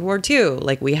post World War II.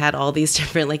 Like we had all these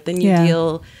different, like the New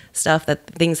Deal stuff, that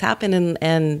things happen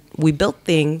and we built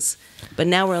things. But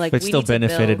now we're like, but we still need to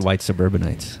benefited build. white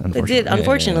suburbanites. It did,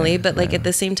 unfortunately. But like at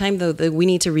the same time, though, we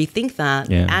need to rethink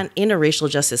that and in a racial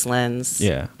justice lens.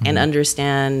 And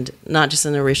understand, not just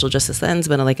in a racial justice lens,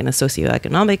 but like in a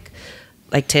socioeconomic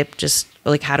like tip, just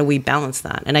like how do we balance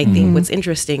that? And I think what's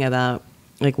interesting about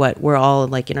like what we're all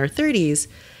like in our 30s,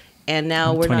 and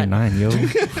now we're 29, yo.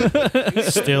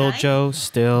 Still, Joe,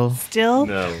 still.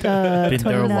 No. Been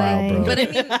there a while, bro.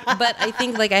 But I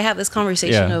think like I have this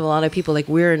conversation with a lot of people, like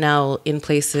we're now in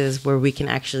places where we can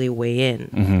actually weigh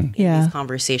in these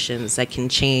conversations that can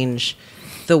change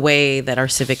the way that our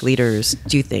civic leaders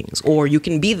do things. Or you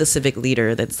can be the civic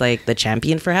leader that's like the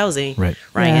champion for housing. Right.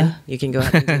 Ryan, you can go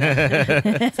ahead and do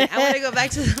that. Like, I want to go back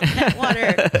to the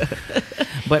water.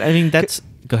 But I mean,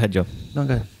 go ahead, Joe. No,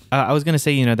 go ahead. I was going to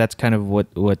say, that's kind of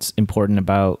what's important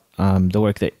about the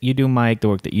work that you do, Mike, the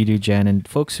work that you do, Jen, and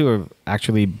folks who have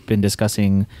actually been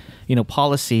discussing,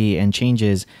 policy and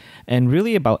changes, and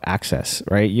really about access,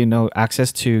 right?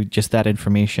 Access to just that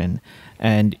information.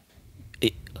 And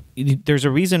there's a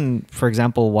reason, for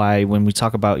example, why when we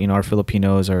talk about, our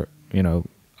Filipinos are,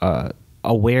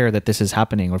 aware that this is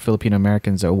happening, or Filipino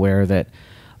Americans are aware that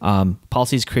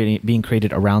policies being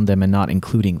created around them and not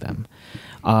including them.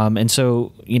 And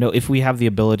so, if we have the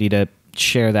ability to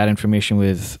share that information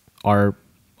with our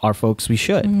folks, we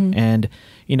should. And,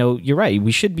 you're right.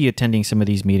 We should be attending some of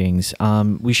these meetings.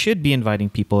 We should be inviting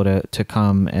people to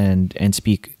come and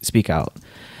speak out.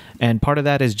 And part of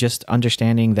that is just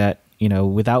understanding that,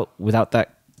 without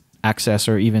that access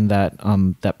or even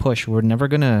that push,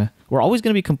 we're always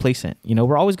going to be complacent.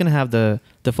 We're always going to have the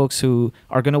folks who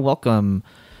are going to welcome,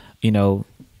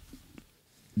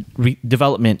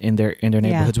 development in their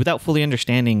neighborhoods without fully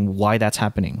understanding why that's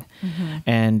happening.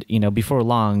 And before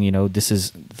long, this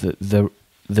is the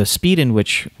speed in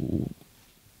which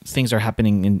things are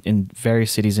happening in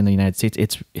various cities in the United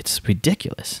States. It's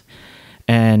ridiculous,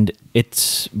 and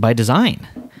it's by design.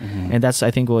 And that's,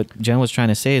 I think, what Jen was trying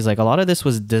to say is like a lot of this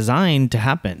was designed to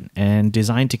happen and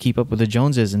designed to keep up with the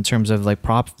Joneses in terms of like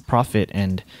profit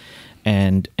and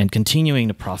continuing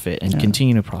to profit and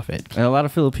continue to profit. And a lot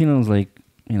of Filipinos, like,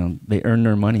 they earn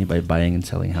their money by buying and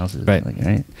selling houses. Right. Like,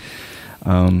 right.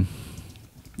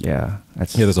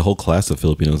 There's a whole class of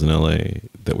Filipinos in LA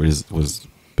that was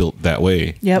built that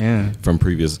way. Yep. Yeah. From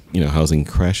previous, housing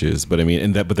crashes. But I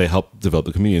mean, but they helped develop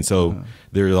the community. And so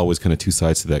there's always kind of two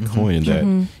sides to that coin,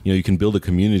 that, you can build a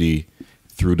community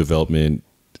through development,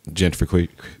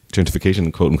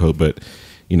 gentrification, quote unquote. But,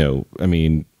 I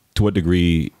mean, to what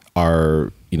degree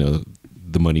are,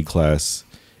 the money class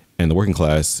and the working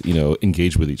class,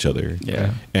 engage with each other?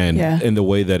 Yeah. And in the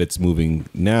way that it's moving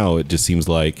now, it just seems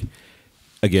like,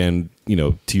 again,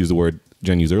 to use the word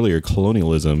Jen used earlier,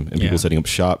 colonialism, and people setting up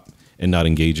shop and not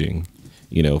engaging,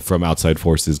 from outside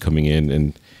forces coming in,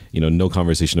 and no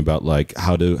conversation about like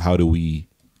how do we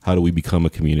become a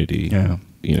community?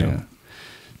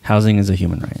 Housing is a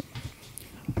human right.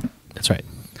 That's right.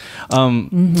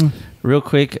 Real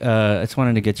quick, I just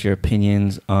wanted to get your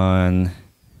opinions on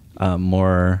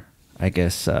more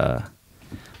aggressive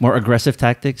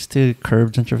tactics to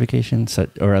curb gentrification,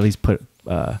 or at least put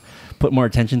more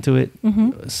attention to it,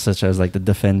 such as like the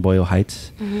Defend Boyle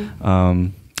Heights.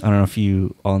 I don't know if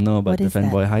you all know about Defend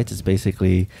Boyle Heights. It's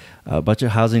basically a bunch of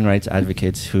housing rights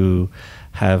advocates who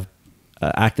have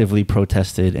actively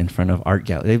protested in front of art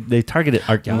galleries. They targeted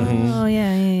art galleries. Oh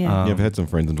yeah. I've had some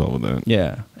friends involved with that.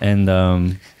 Yeah,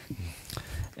 and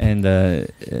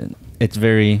it's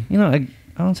very, I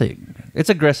don't say it's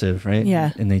aggressive, right?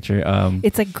 Yeah. In nature.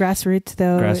 It's like grassroots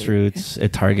though.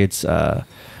 It targets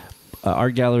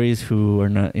art galleries who are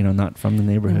not from the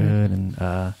neighborhood,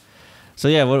 and so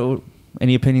yeah. What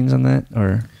any opinions on that?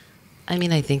 Or I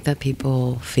mean, I think that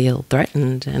people feel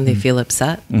threatened and they feel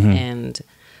upset and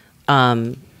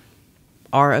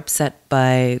are upset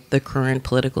by the current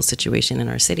political situation in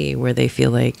our city, where they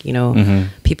feel like,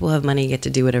 people have money, get to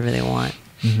do whatever they want.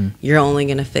 You're only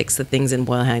going to fix the things in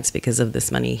Boyle Heights because of this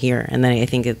money here. And then I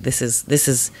think this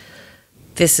is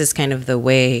kind of the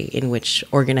way in which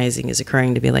organizing is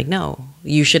occurring, to be like, no,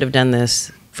 you should have done this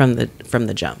from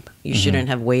the jump. You shouldn't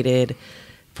have waited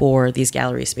for these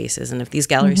gallery spaces. And if these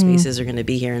gallery spaces are going to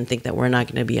be here and think that we're not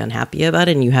going to be unhappy about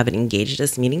it, and you haven't engaged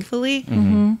us meaningfully,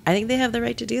 I think they have the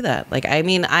right to do that. Like, I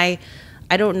mean, I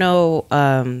don't know.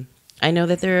 I know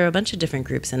that there are a bunch of different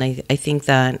groups, and I think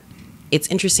that it's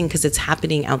interesting because it's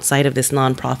happening outside of this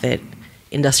nonprofit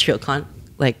industrial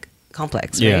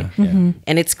complex, right?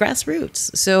 And it's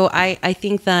grassroots. So I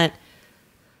think that,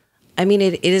 I mean,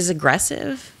 it is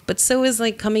aggressive, but so is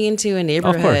like coming into a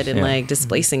neighborhood and like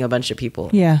displacing a bunch of people.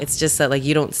 Yeah. It's just that like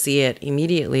you don't see it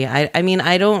immediately. I mean,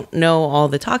 I don't know all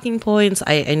the talking points.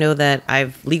 I know that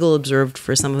I've legal observed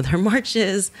for some of their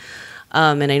marches.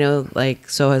 And I know like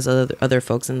so has other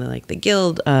folks in the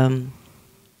guild.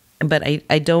 But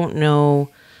I don't know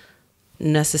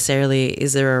necessarily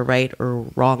is there a right or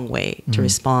wrong way to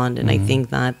respond. And I think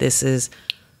that this is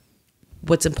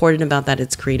what's important about that.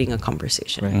 It's creating a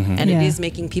conversation, and it is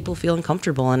making people feel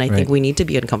uncomfortable. And I think we need to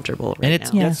be uncomfortable right And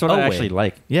it's now. That's what I actually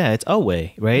like. Yeah, it's a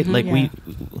way, right? Like we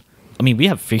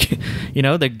have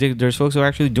there's folks who are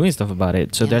actually doing stuff about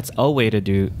it. So that's a way to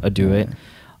do it.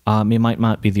 It might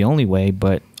not be the only way,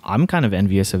 but I'm kind of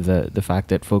envious of the fact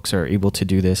that folks are able to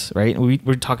do this, right?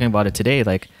 We're talking about it today.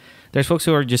 Like, there's folks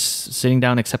who are just sitting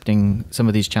down accepting some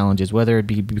of these challenges, whether it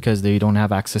be because they don't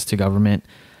have access to government.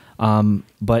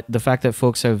 But the fact that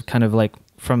folks have kind of like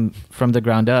from the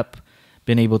ground up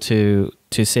been able to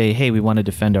say, hey, we want to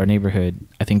defend our neighborhood.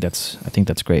 I think that's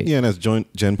great. Yeah, and as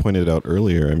Jen pointed out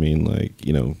earlier, I mean, like,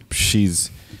 you know, she's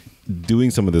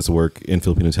doing some of this work in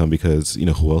Filipino town because, you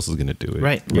know, who else is going to do it?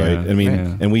 Right. Yeah, I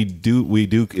mean, and we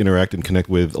do interact and connect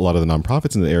with a lot of the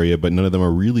nonprofits in the area, but none of them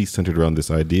are really centered around this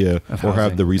idea or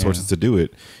have the resources to do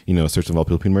it. You know, Search and Involve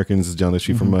Filipino Americans is down the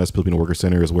street from us. Filipino Worker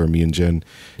Center is where me and Jen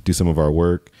do some of our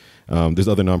work. There's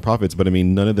other nonprofits, but I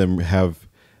mean, none of them have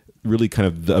really kind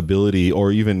of the ability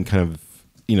or even kind of,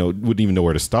 you know, wouldn't even know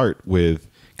where to start with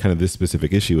kind of this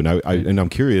specific issue. And I'm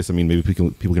curious, I mean, maybe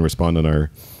people can respond on our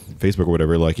Facebook or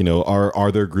whatever, like, you know,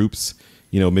 are there groups,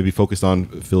 you know, maybe focused on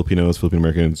Filipinos, Filipino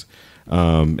Americans,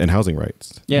 and housing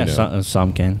rights? Yeah, you know?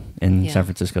 some can in San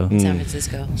Francisco. San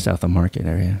Francisco. South of Market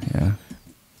area, yeah.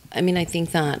 I mean, I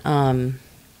think that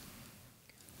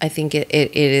I think it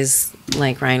is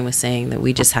like Ryan was saying that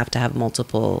we just have to have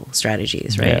multiple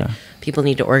strategies, right? Yeah. People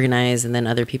need to organize, and then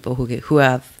other people who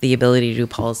have the ability to do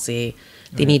policy,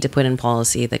 they need to put in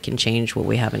policy that can change what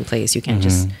we have in place. You can't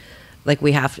just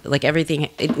we have everything.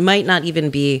 It might not even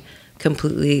be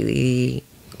completely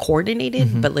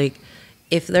coordinated, but like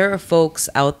if there are folks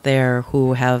out there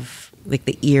who have like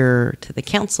the ear to the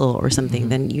council or something,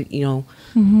 then you know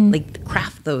like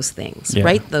craft those things,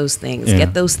 write those things,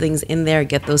 get those things in there,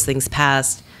 get those things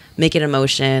passed, make it a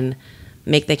motion,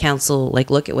 make the council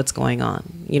like look at what's going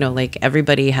on. You know, like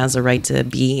everybody has a right to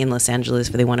be in Los Angeles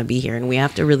if they want to be here, and we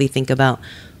have to really think about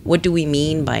what do we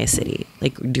mean by a city?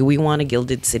 Like, do we want a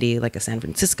gilded city like a San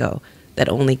Francisco that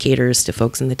only caters to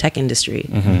folks in the tech industry,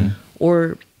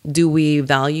 or do we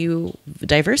value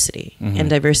diversity?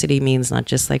 And diversity means not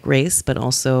just like race, but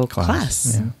also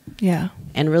class. Yeah.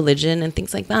 And religion and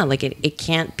things like that. Like it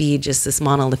can't be just this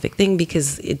monolithic thing,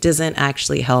 because it doesn't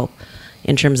actually help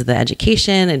in terms of the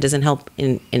education. It doesn't help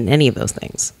in any of those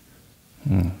things.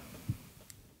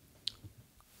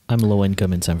 I'm low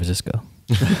income in San Francisco.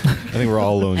 I think we're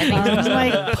all alone. I'm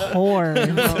like poor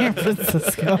in San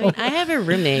Francisco. I mean, I have a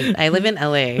roommate. I live in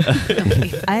LA.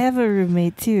 I have a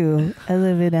roommate too. I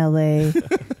live in LA.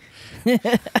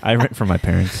 I rent from my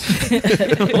parents.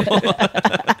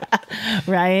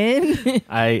 Ryan,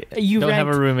 I You don't rent.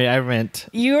 have a roommate. I rent.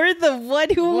 you're the one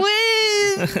who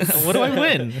wins. What do I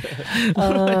win?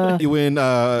 You win,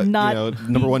 Not- you know,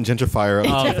 #1 gentrifier of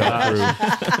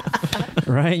TFAL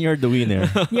crew. Ryan, you're the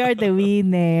winner. You're the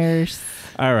winners.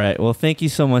 All right. Well, thank you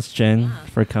so much, Jen,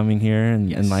 for coming here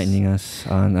and enlightening us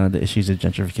on the issues of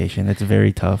gentrification. It's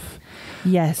very tough.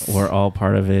 Yes. We're all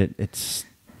part of it. It's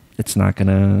not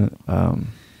gonna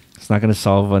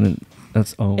solve on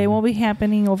its own. It won't be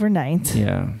happening overnight.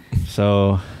 Yeah.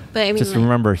 So But I mean, just like,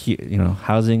 remember,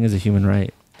 housing is a human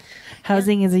right.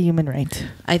 Housing is a human right.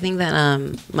 I think that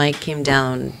Mike came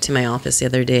down to my office the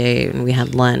other day and we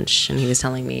had lunch, and he was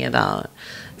telling me about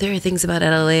there are things about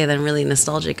LA that I'm really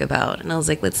nostalgic about. And I was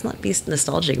like, let's not be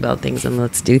nostalgic about things, and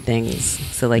let's do things.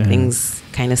 So like things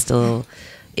kind of still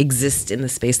exist in the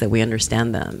space that we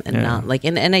understand them, and not like,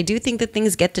 and I do think that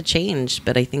things get to change,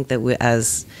 but I think that we,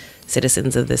 as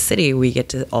citizens of this city, we get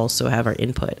to also have our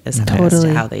input as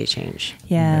to how they change.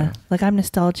 Yeah. Like I'm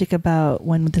nostalgic about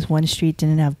when this one street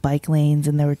didn't have bike lanes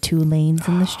and there were 2 lanes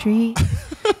in the street.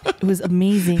 it was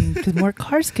amazing because more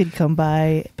cars could come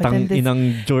by. But then this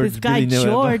guy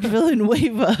George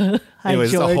Villanueva. Hi,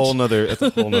 Anyways, George. it's a whole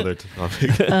nother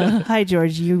topic. Hi,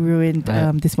 George. You ruined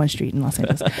this one street in Los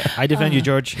Angeles. I defend you,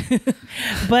 George.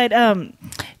 But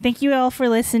thank you all for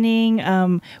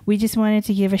listening. We just wanted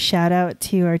to give a shout out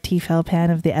to our TFAL fan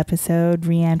of the episode,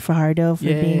 Rianne Fajardo, for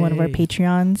being one of our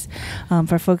Patreons.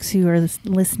 For folks who are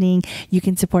listening, you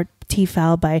can support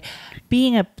TFAL by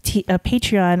being a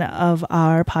Patreon of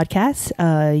our podcast.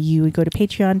 You would go to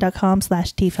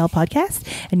patreon.com/TFAL podcast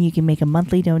and you can make a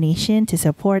monthly donation to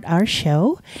support our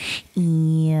show,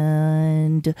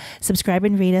 and subscribe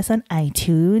and rate us on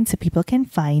iTunes so people can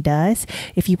find us.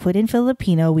 If you put in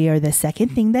Filipino, we are the second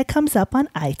thing that comes up on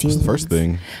iTunes. It's the first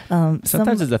thing.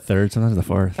 Sometimes it's the third, sometimes the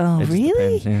fourth. Oh, It just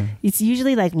really? depends, yeah. It's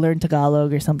usually like Learn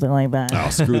Tagalog or something like that. Oh,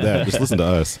 screw that. Just listen to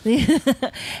us.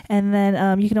 And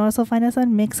then you can also find us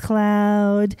on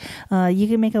Mixcloud. You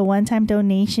can make a one-time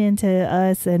donation to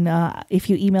us, and if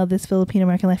you email this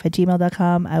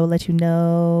FilipinoAmericanLife@gmail.com, I will let you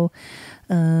know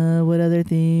what other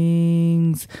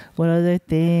things.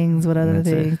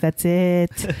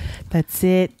 That's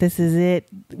it. This is it.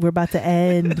 We're about to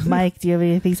end. Mike, do you have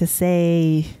anything to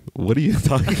say? What are you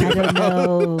talking I about?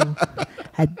 don't know.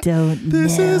 I don't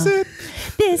This know. is it.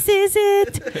 This is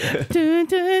it. Dun,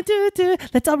 dun, dun, dun.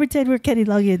 Let's all pretend we're Kenny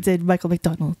Loggins and Michael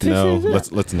McDonald. This No, is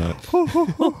it. let's not.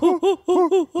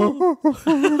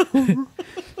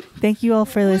 Thank you all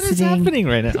for What is listening. happening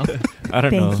right now? I don't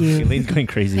Thank know. you. Elaine's going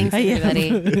crazy. Thanks,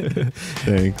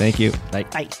 everybody. Thank you. Bye.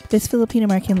 This Filipino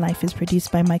American Life is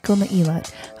produced by Michael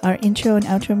Mailat. Our intro and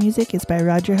outro music is by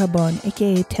Roger Habon,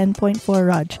 aka 10.4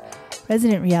 Raj.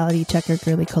 Resident reality checker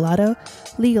Girly Colado,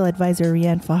 legal advisor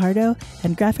Rianne Fajardo,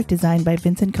 and graphic design by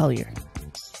Vincent Collyer.